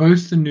like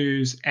both the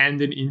news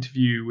and an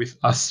interview with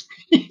us.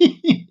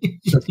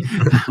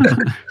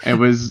 It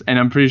was, and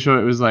I'm pretty sure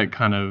it was like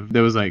kind of,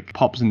 there was like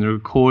pops in the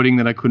recording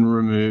that I couldn't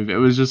remove. It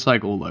was just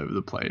like all over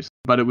the place,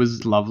 but it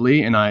was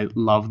lovely. And I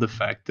love the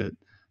fact that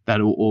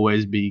will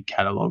always be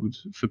catalogued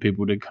for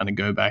people to kind of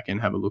go back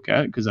and have a look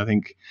at, because I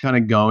think kind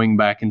of going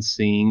back and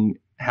seeing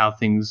how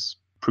things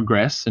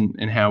progress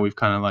and how we've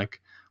kind of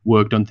like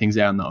worked on things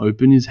out in the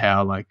open is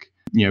how like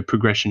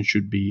progression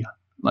should be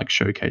like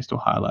showcased or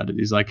highlighted.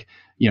 Is like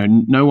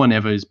no one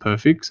ever is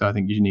perfect, so I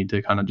think you need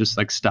to kind of just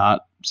like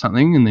start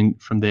something, and then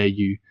from there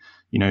you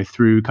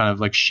through kind of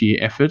like sheer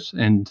effort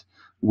and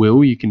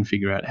will, you can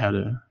figure out how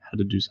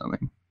to do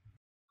something.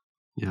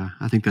 Yeah,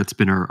 I think that's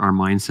been our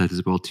mindset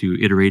as well too,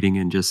 iterating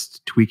and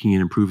just tweaking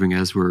and improving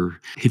as we're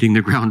hitting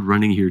the ground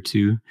running here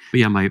too. But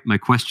yeah, my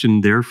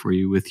question there for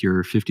you with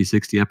your 50,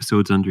 60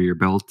 episodes under your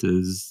belt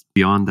is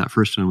beyond that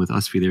first one with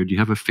Usfi there. Do you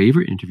have a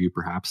favorite interview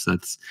perhaps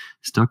that's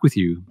stuck with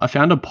you? I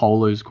found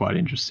Apollo's quite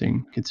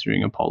interesting,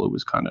 considering Apollo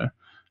was kind of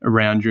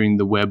around during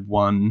the Web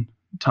 1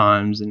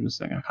 times and was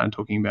like kind of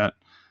talking about,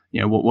 you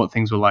know, what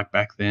things were like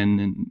back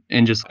then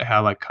and just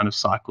how like kind of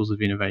cycles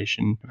of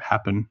innovation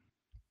happen.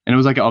 And it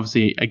was like,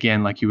 obviously,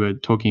 again, like you were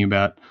talking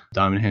about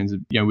Diamondhands,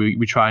 you know,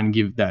 we try and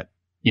give that,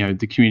 you know,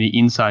 the community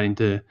insight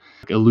into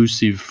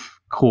elusive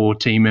core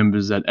team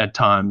members at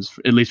times,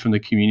 at least from the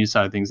community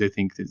side of things. They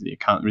think that you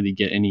can't really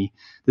get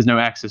there's no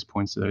access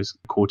points to those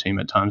core team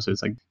at times. So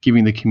it's like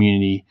giving the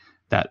community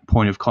that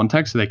point of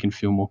contact so they can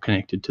feel more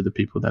connected to the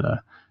people that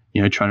are,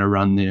 you know, trying to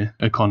run their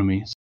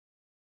economies.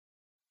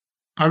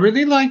 I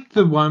really liked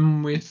the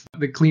one with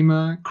the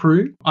Klima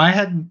crew. I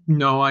had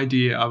no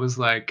idea. I was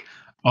like,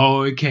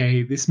 oh,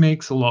 okay, this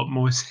makes a lot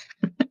more sense.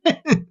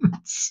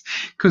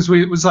 Because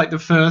it was like the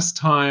first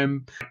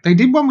time they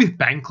did one with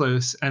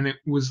Bankless, and it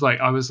was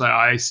like, I was like,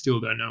 I still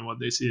don't know what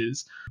this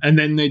is. And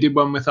then they did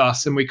one with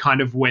us, and we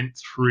kind of went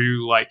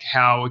through like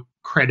how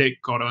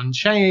credit got on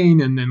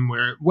chain and then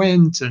where it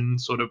went and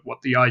sort of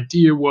what the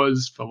idea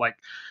was for like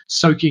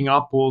soaking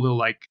up all the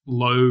like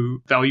low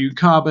value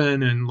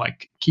carbon and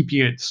like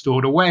keeping it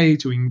stored away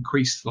to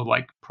increase the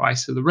like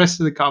price of the rest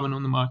of the carbon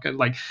on the market.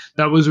 Like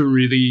that was a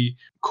really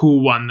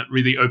cool one that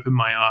really opened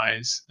my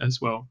eyes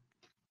as well.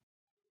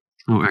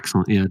 Oh,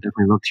 excellent. Yeah,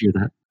 definitely love to hear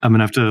that. I'm going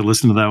to have to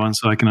listen to that one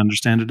so I can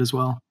understand it as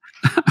well.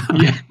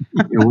 Yeah.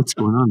 Yeah, what's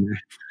going on there?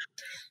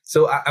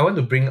 So I want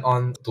to bring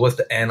on, towards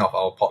the end of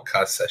our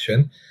podcast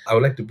session, I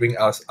would like to bring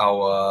us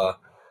our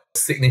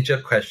signature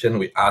question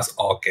we ask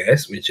all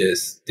guests, which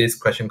is this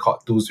question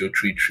called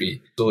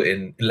 2033. So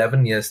in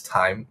 11 years'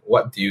 time,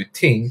 what do you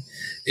think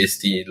is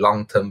the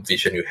long-term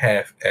vision you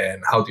have,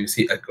 and how do you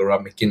see Agora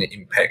making an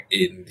impact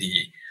in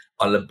the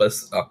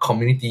Olympus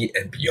community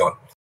and beyond?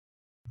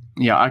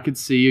 Yeah, I could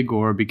see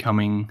Agora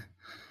becoming,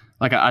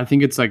 like, I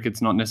think it's like,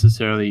 it's not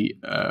necessarily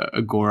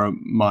Agora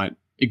might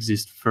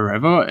exist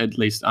forever, at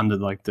least under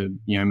like the,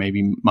 you know,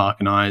 maybe Mark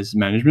and I's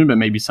management, but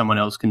maybe someone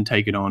else can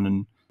take it on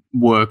and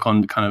work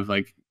on kind of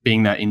like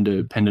being that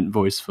independent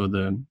voice for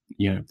the,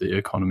 you know, the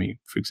economy,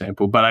 for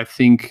example. But I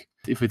think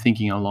if we're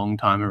thinking a long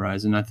time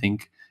horizon, I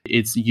think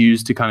it's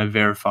used to kind of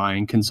verify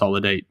and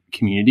consolidate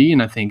community.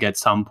 And I think at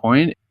some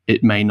point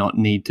it may not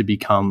need to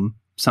become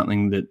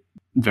something that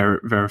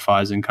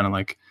verifies and kind of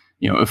like,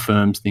 you know,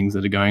 affirms things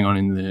that are going on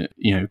in the,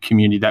 you know,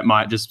 community that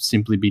might just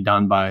simply be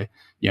done by,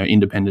 you know,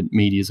 independent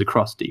medias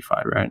across DeFi,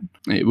 right?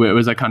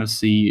 Whereas I kind of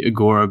see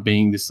Agora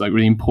being this like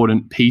really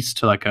important piece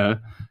to like a,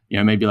 you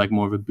know, maybe like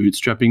more of a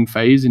bootstrapping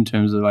phase in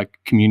terms of like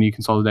community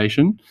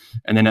consolidation.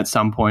 And then at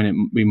some point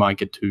we might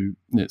get to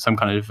some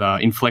kind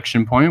of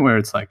inflection point where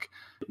it's like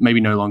maybe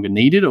no longer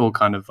needed or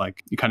kind of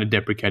like you kind of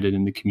deprecated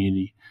in the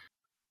community.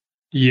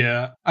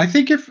 Yeah, I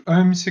think if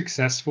I'm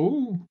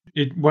successful,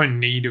 it won't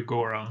need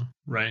Agora,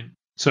 right?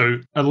 So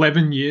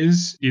 11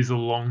 years is a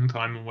long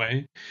time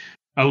away.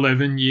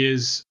 11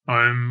 years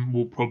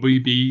will probably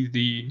be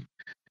the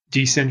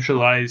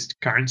decentralized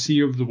currency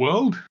of the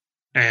world,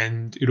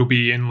 and it'll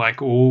be in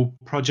like all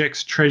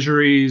projects'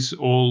 treasuries,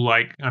 all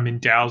like, I mean,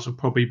 DAOs will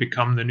probably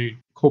become the new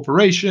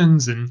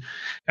corporations, and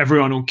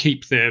everyone will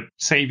keep their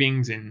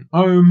savings in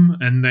Ohm.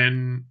 And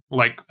then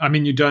like, I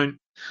mean, you don't,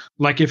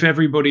 like if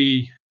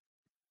everybody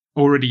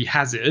already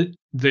has it,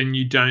 then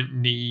you don't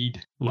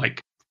need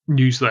like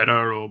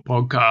newsletter or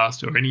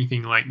podcast or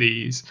anything like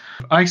these.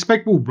 I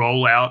expect we'll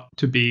roll out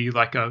to be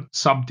like a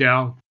sub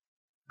DAO,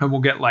 and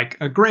we'll get like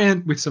a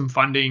grant with some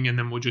funding, and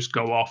then we'll just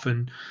go off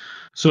and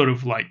sort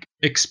of like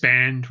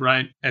expand,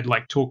 right? And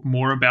like talk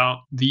more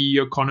about the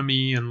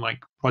economy and like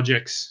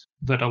projects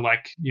that are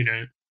like, you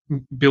know,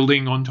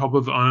 building on top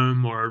of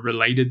Ohm or are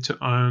related to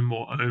Ohm,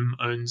 or Ohm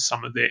owns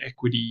some of their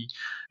equity.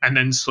 And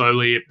then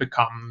slowly it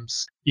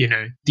becomes, you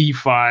know,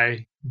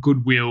 DeFi,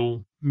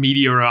 goodwill,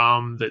 media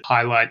arm that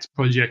highlights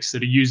projects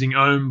that are using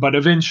Ohm. But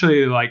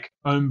eventually like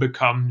Ohm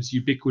becomes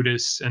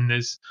ubiquitous, and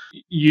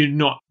you're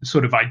not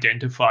sort of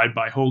identified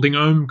by holding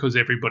Ohm because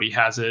everybody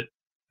has it,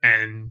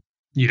 and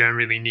you don't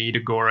really need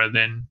Agora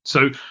then.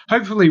 So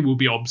hopefully we'll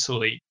be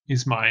obsolete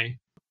is my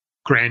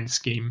grand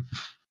scheme.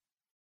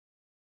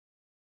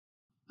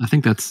 I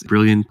think that's a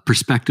brilliant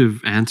perspective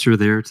answer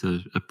there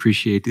to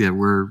appreciate that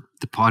where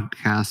the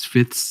podcast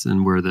fits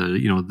and where the,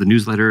 you know, the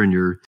newsletter and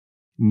your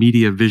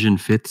media vision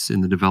fits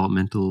in the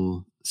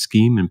developmental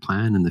scheme and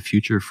plan in the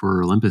future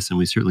for Olympus. And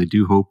we certainly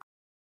do hope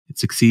it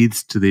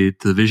succeeds to the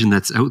vision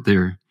that's out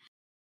there.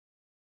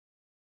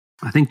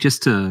 I think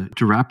just to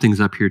wrap things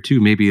up here too,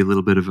 maybe a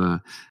little bit of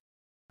a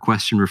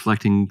question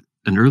reflecting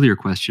an earlier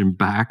question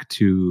back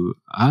to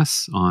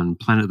us on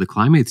Planet of the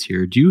Climates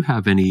here. Do you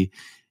have any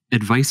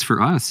advice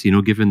for us, you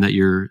know, given that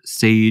you're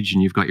sage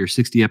and you've got your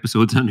 60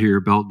 episodes under your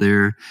belt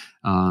there,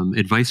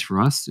 advice for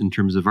us in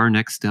terms of our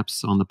next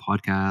steps on the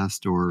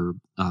podcast, or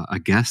a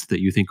guest that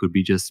you think would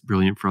be just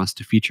brilliant for us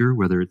to feature,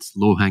 whether it's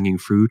low-hanging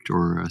fruit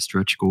or a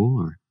stretch goal?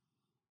 Or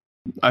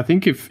I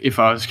think if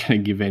I was going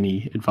to give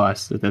any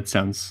advice, that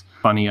sounds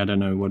funny. I don't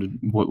know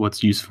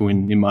what's useful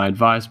in my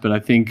advice, but I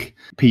think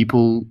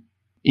people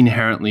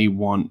inherently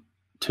want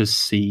to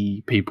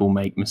see people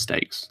make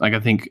mistakes. Like I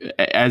think,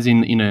 as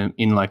in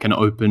like an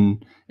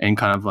open and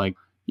kind of like,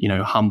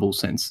 humble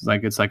sense.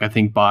 Like it's like I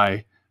think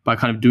by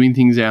kind of doing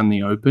things out in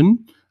the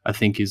open, I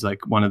think is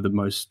like one of the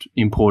most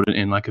important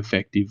and like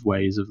effective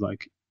ways of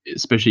like,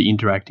 especially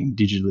interacting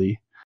digitally.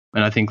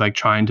 And I think like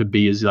trying to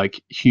be as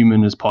like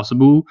human as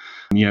possible,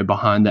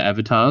 behind the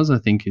avatars, I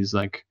think is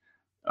like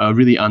a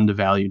really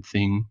undervalued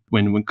thing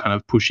when we're kind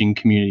of pushing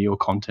community or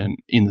content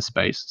in the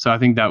space. So I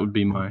think that would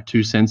be my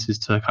 2 cents, is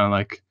to kind of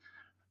like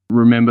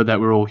remember that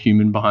we're all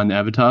human behind the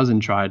avatars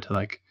and try to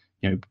like,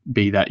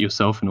 be that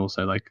yourself, and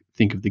also like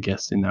think of the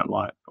guests in that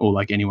light, or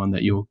like anyone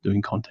that you're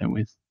doing content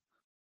with.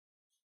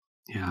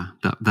 Yeah,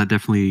 that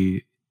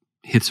definitely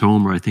hits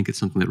home, or I think it's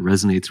something that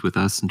resonates with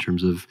us in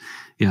terms of,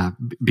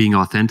 being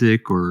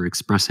authentic or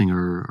expressing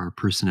our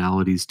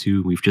personalities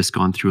too. We've just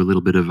gone through a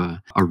little bit of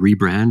a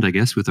rebrand, I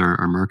guess, with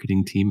our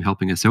marketing team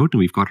helping us out, and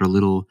we've got our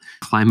little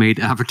Climate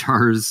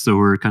avatars, so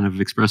we're kind of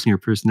expressing our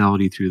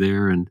personality through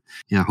there. And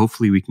yeah,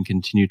 hopefully we can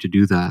continue to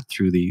do that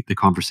through the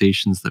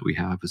conversations that we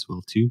have as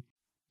well too.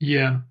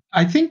 Yeah,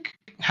 I think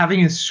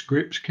having a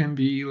script can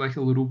be like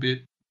a little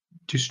bit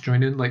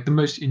disjointed. Like the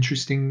most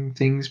interesting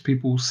things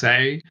people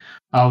say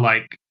are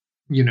like,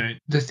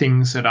 the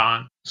things that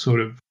aren't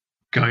sort of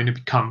going to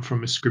come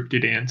from a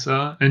scripted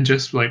answer, and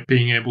just like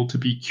being able to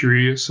be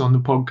curious on the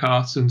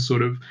podcast and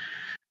sort of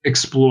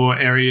explore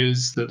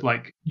areas that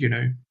like,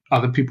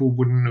 other people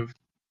wouldn't have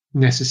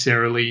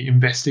necessarily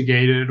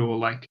investigated, or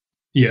like,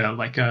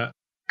 like a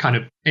kind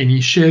of any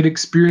shared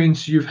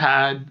experience you've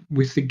had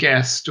with the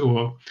guest,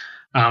 or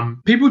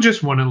people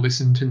just want to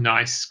listen to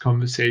nice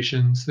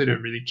conversations. They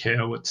don't really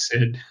care what's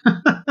said.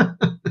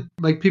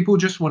 Like people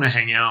just want to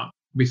hang out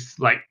with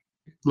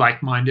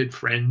like-minded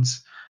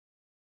friends.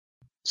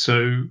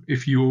 So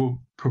if you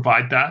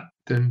provide that,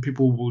 then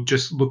people will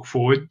just look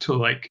forward to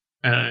like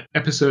an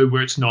episode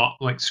where it's not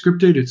like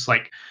scripted. It's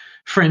like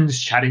friends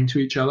chatting to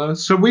each other.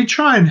 So we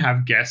try and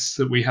have guests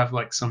that we have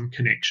like some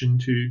connection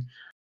to,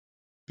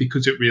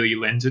 because it really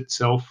lends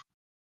itself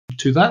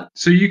to that.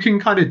 So you can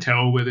kind of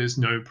tell where there's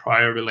no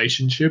prior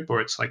relationship, or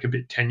it's like a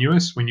bit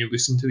tenuous when you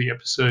listen to the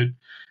episode.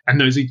 And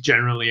those are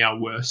generally our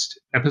worst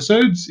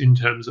episodes in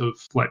terms of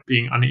like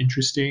being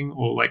uninteresting,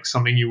 or like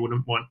something you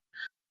wouldn't want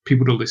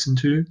people to listen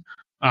to,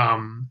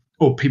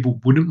 or people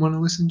wouldn't want to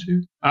listen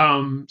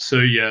to. So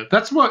yeah,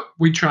 that's what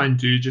we try and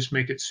do. Just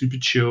make it super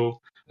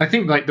chill. I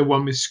think like the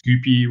one with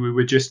Scoopy, we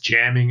were just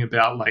jamming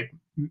about like,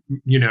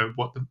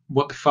 what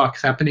the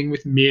fuck's happening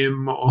with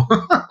MIM, or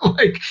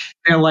like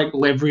their like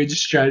leverage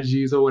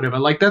strategies or whatever.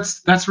 Like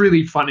that's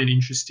really fun and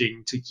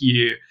interesting to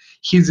hear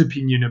his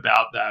opinion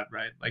about that,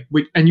 right? Like,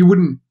 and you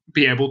wouldn't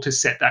be able to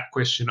set that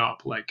question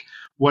up. Like,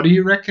 what do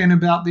you reckon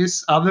about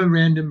this other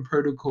random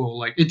protocol?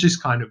 Like, it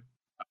just kind of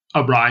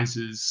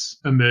arises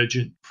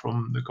emergent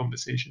from the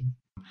conversation.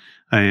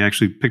 I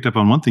actually picked up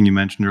on one thing you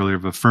mentioned earlier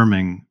of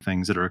affirming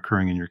things that are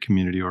occurring in your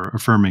community, or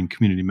affirming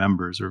community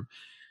members, or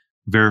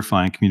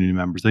verifying community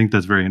members. I think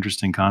that's a very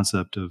interesting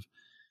concept of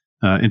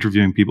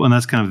interviewing people. And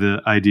that's kind of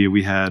the idea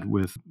we had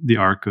with the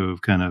arc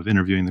of kind of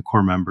interviewing the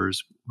core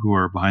members who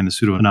are behind the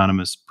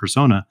pseudo-anonymous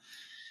persona,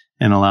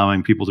 and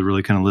allowing people to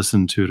really kind of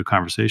listen to a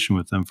conversation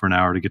with them for an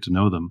hour to get to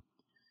know them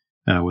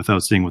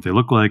without seeing what they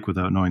look like,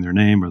 without knowing their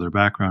name or their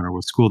background or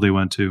what school they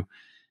went to.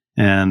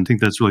 And I think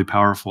that's really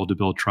powerful to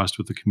build trust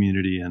with the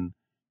community,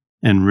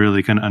 and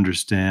really kind of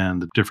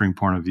understand the differing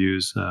point of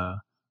views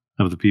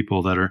of the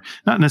people that are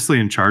not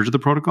necessarily in charge of the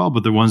protocol,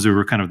 but the ones who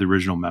were kind of the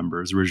original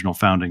members, original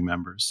founding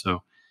members.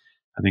 So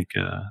I think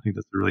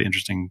that's a really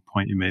interesting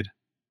point you made.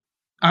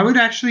 I would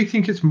actually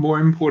think it's more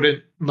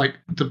important. Like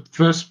the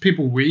first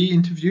people we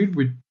interviewed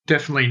were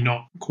definitely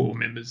not core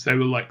members. They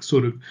were like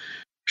sort of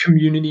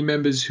community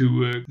members who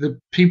were the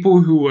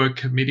people who were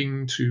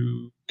committing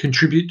to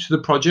contribute to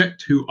the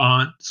project, who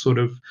aren't sort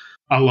of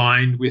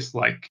aligned with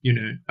like,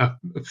 a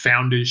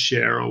founder's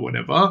share or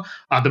whatever,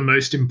 are the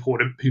most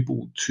important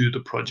people to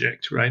the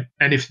project, right?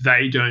 And if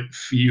they don't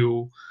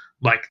feel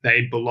like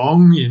they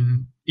belong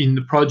in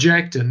the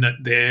project, and that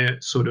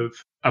they're sort of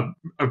a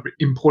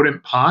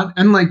important part,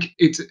 and like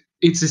it's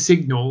a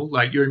signal,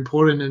 like you're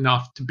important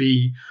enough to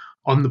be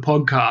on the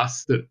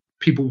podcast, that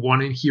people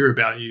want to hear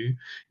about you,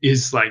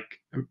 is like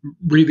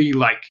really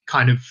like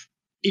kind of,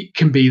 it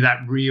can be that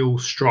real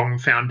strong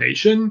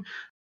foundation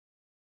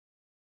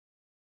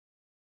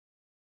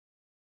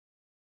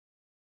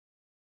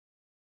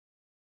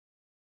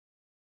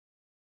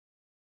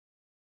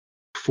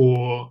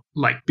for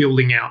like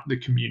building out the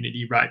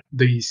community, right?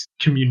 These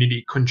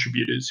community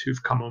contributors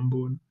who've come on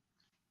board.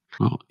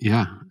 Well,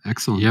 yeah,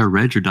 excellent. Yeah,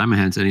 Reg or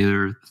Diamondhands, any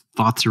other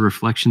thoughts or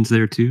reflections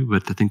there too?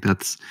 But I think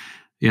that's,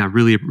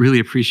 really, really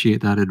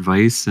appreciate that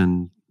advice,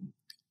 and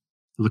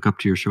look up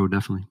to your show,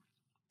 definitely.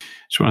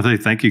 Just want to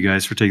thank you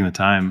guys for taking the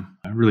time.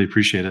 I really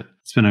appreciate it.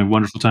 It's been a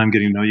wonderful time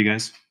getting to know you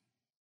guys.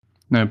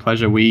 No,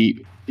 pleasure.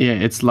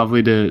 It's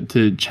lovely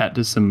to chat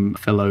to some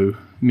fellow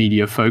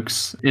media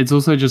folks. It's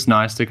also just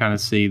nice to kind of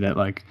see that,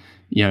 like,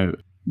 you know,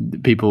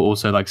 people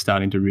also like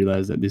starting to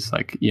realize that this,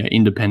 like, you know,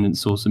 independent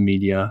source of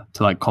media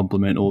to like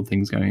complement all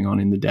things going on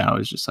in the DAO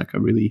is just like a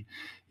really,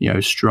 you know,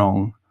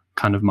 strong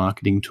kind of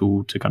marketing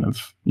tool to kind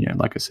of, you know,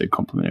 like I said,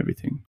 complement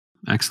everything.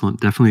 Excellent.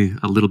 Definitely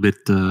a little bit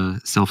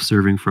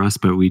self-serving for us,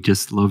 but we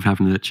just love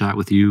having that chat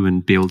with you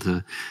and be able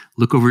to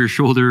look over your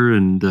shoulder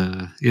and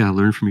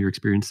learn from your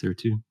experience there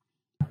too.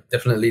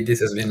 Definitely, this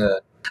has been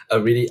a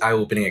really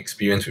eye-opening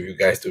experience with you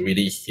guys to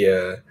really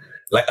hear.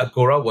 Like,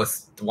 Agora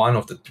was one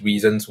of the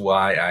reasons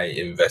why I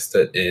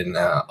invested in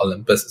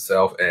Olympus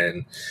itself,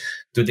 and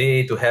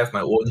today to have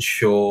my own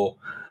show,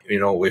 you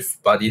know, with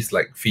buddies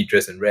like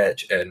Phaedrus and Reg,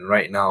 and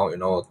right now, you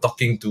know,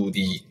 talking to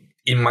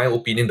in my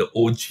opinion, the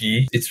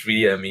OG, it's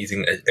really an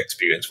amazing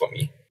experience for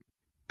me.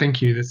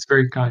 Thank you. That's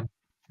very kind.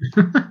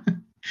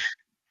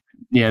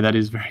 Yeah, that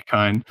is very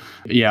kind.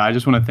 Yeah, I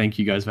just want to thank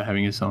you guys for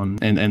having us on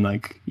and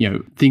like, you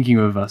know, thinking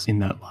of us in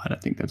that light. I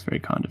think that's very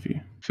kind of you.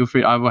 Feel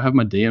free. I will have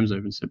my DMs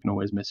open, so you can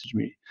always message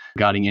me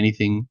regarding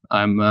anything.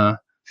 I feel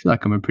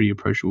like I'm a pretty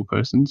approachable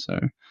person. So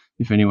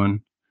if anyone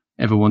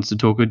ever wants to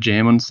talk or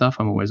jam on stuff,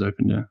 I'm always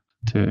open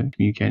to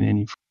communicate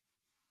any.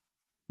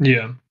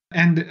 Yeah.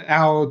 And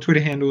our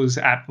Twitter handle is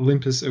at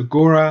Olympus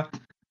Agora.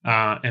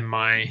 And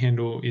my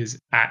handle is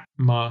at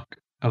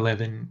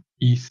Mark11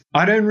 ETH.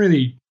 I don't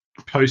really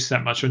post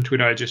that much on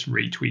Twitter. I just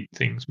retweet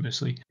things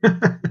mostly.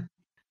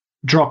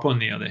 Drop, on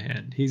the other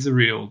hand, he's a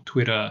real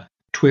Twitterer.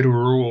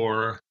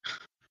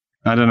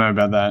 I don't know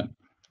about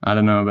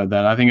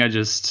that. I think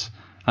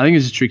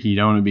it's tricky. You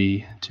don't want to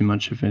be too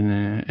much of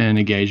an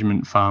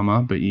engagement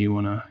farmer, but you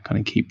want to kind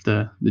of keep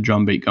the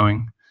drumbeat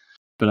going.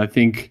 But I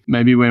think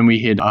maybe when we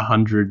hit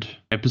 100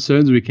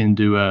 episodes, we can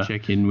do a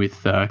check-in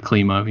with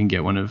Klima. We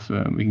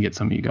can get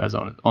some of you guys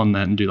on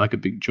that and do like a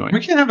big joint.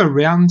 We can have a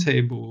round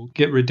table.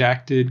 Get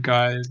redacted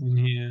guys in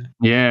here.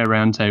 Yeah,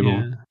 round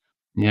table.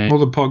 Yeah. All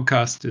the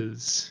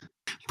podcasters.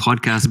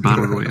 Podcast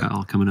Battle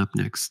Royale coming up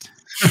next.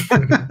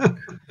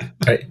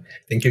 Right.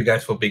 Thank you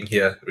guys for being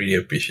here. Really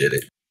appreciate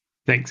it.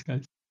 Thanks,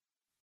 guys.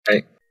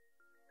 Right.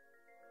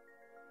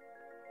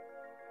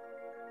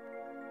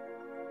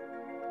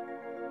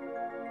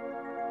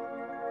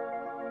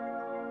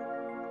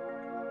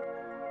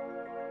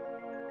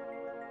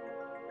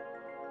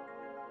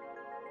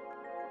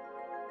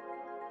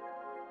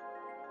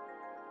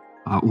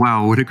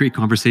 Wow, what a great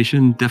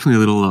conversation. Definitely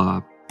a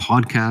little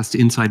podcast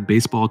inside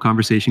baseball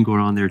conversation going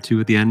on there too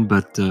at the end.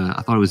 But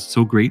I thought it was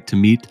so great to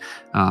meet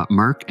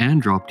Mark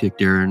and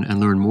Dropkickdarren and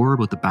learn more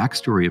about the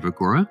backstory of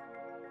Agora.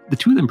 The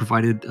two of them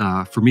provided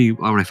for me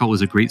what I felt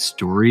was a great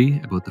story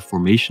about the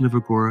formation of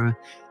Agora.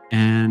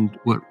 And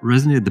what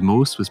resonated the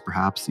most was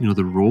perhaps, you know,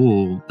 the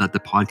role that the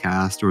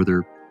podcast or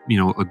their, you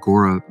know,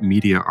 Agora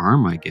media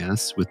arm, I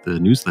guess, with the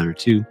newsletter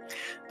too,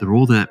 the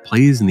role that it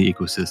plays in the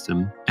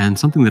ecosystem. And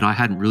something that I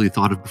hadn't really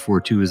thought of before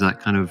too is that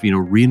kind of, you know,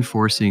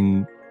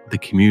 reinforcing the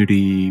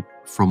community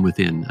from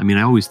within. I mean,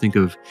 I always think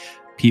of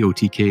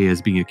POTK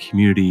as being a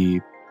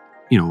community,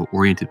 you know,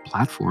 oriented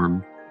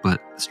platform,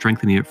 but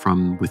strengthening it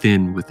from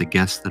within with the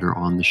guests that are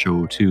on the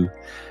show too.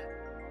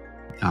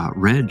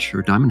 Reg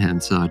or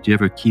Diamondhands, do you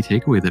have a key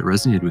takeaway that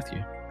resonated with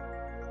you?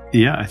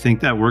 Yeah, I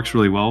think that works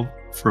really well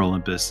for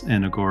Olympus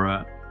and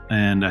Agora.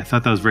 And I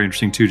thought that was very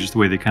interesting too, just the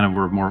way they kind of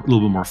were a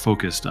little bit more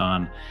focused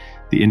on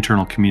the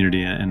internal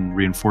community and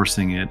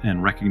reinforcing it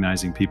and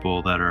recognizing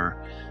people that are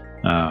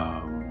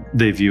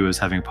they view as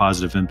having a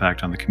positive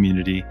impact on the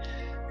community.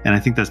 And I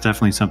think that's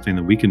definitely something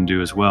that we can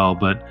do as well.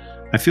 But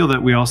I feel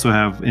that we also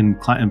have in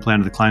Planet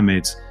of the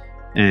Climates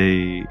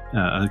a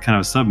kind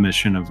of a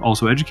submission of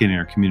also educating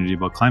our community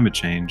about climate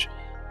change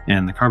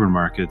and the carbon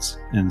markets.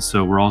 And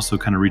so we're also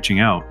kind of reaching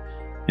out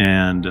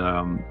and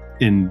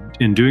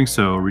in doing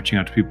so, reaching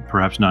out to people,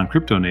 perhaps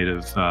non-crypto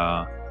native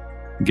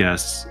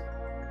guests,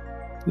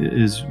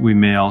 is we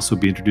may also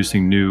be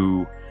introducing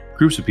new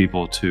groups of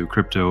people to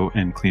crypto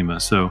and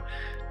Klima. So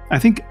I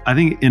think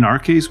in our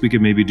case, we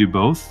could maybe do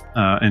both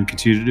and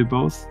continue to do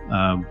both.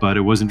 But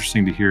it was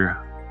interesting to hear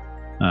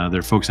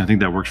their folks. And I think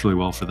that works really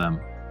well for them.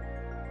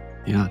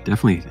 Yeah,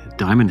 definitely.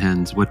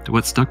 Diamondhands,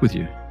 what stuck with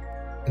you?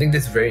 I think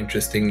this is very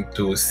interesting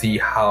to see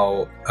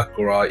how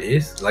Agora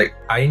is. Like,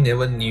 I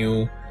never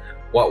knew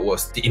what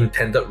was the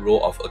intended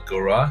role of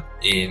Agora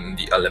in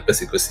the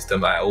Olympus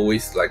ecosystem. I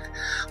always, like,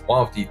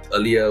 one of the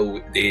earlier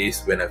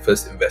days when I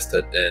first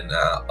invested in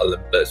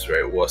Olympus,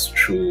 right, was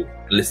through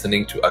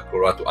listening to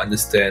Agora to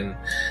understand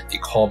the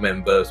core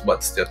members,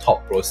 what's their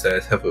thought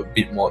process, have a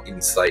bit more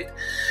insight.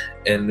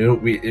 And you know,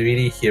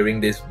 really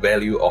hearing this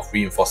value of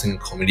reinforcing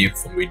community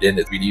from within,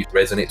 it really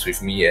resonates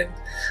with me. And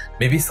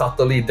maybe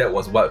subtly, that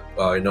was what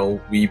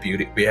we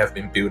have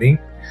been building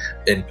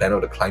in Planet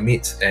of the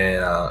Climates.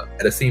 And at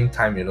the same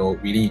time,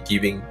 really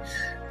giving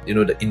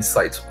the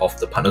insights of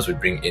the partners we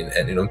bring in,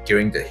 and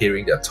hearing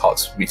their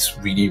thoughts is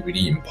really,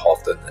 really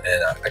important.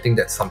 And I think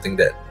that's something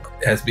that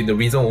has been the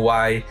reason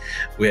why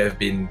we have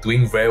been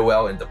doing very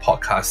well in the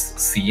podcast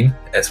scene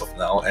as of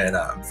now. And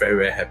I'm very,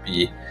 very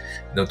happy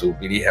to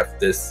really have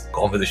this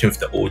conversation with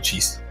the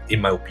OGs, in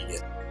my opinion.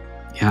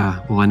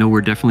 Yeah, well, I know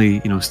we're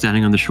definitely,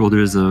 standing on the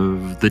shoulders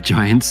of the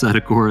giants at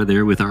Agora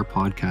there with our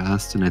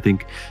podcast. And I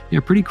think,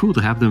 pretty cool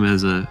to have them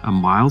as a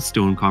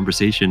milestone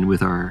conversation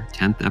with our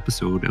 10th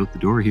episode out the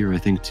door here, I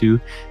think, too.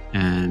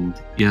 And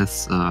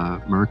yes,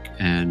 Mark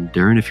and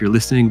Darren, if you're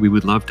listening, we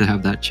would love to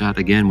have that chat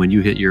again when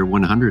you hit your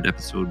 100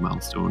 episode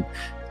milestone.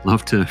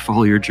 Love to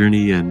follow your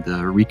journey and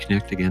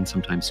reconnect again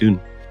sometime soon.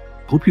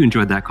 Hope you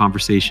enjoyed that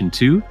conversation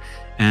too.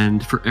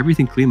 And for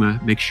everything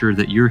Klima, make sure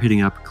that you're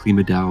hitting up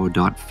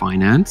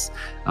KlimaDAO.finance,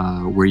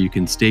 where you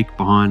can stake,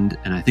 bond,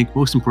 and I think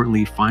most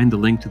importantly, find the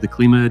link to the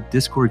Klima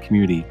Discord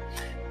community.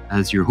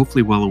 As you're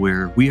hopefully well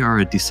aware, we are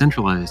a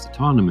decentralized,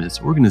 autonomous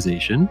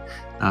organization.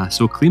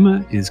 So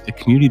Klima is a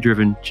community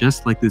driven,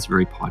 just like this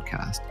very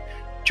podcast.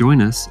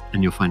 Join us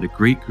and you'll find a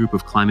great group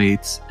of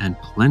Klimates and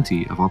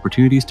plenty of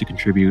opportunities to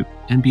contribute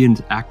and be an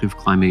active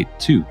Klimate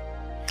too.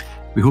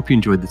 We hope you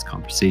enjoyed this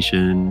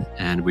conversation,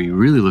 and we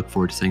really look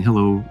forward to saying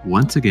hello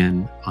once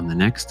again on the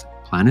next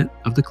Planet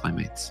of the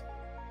Klimates.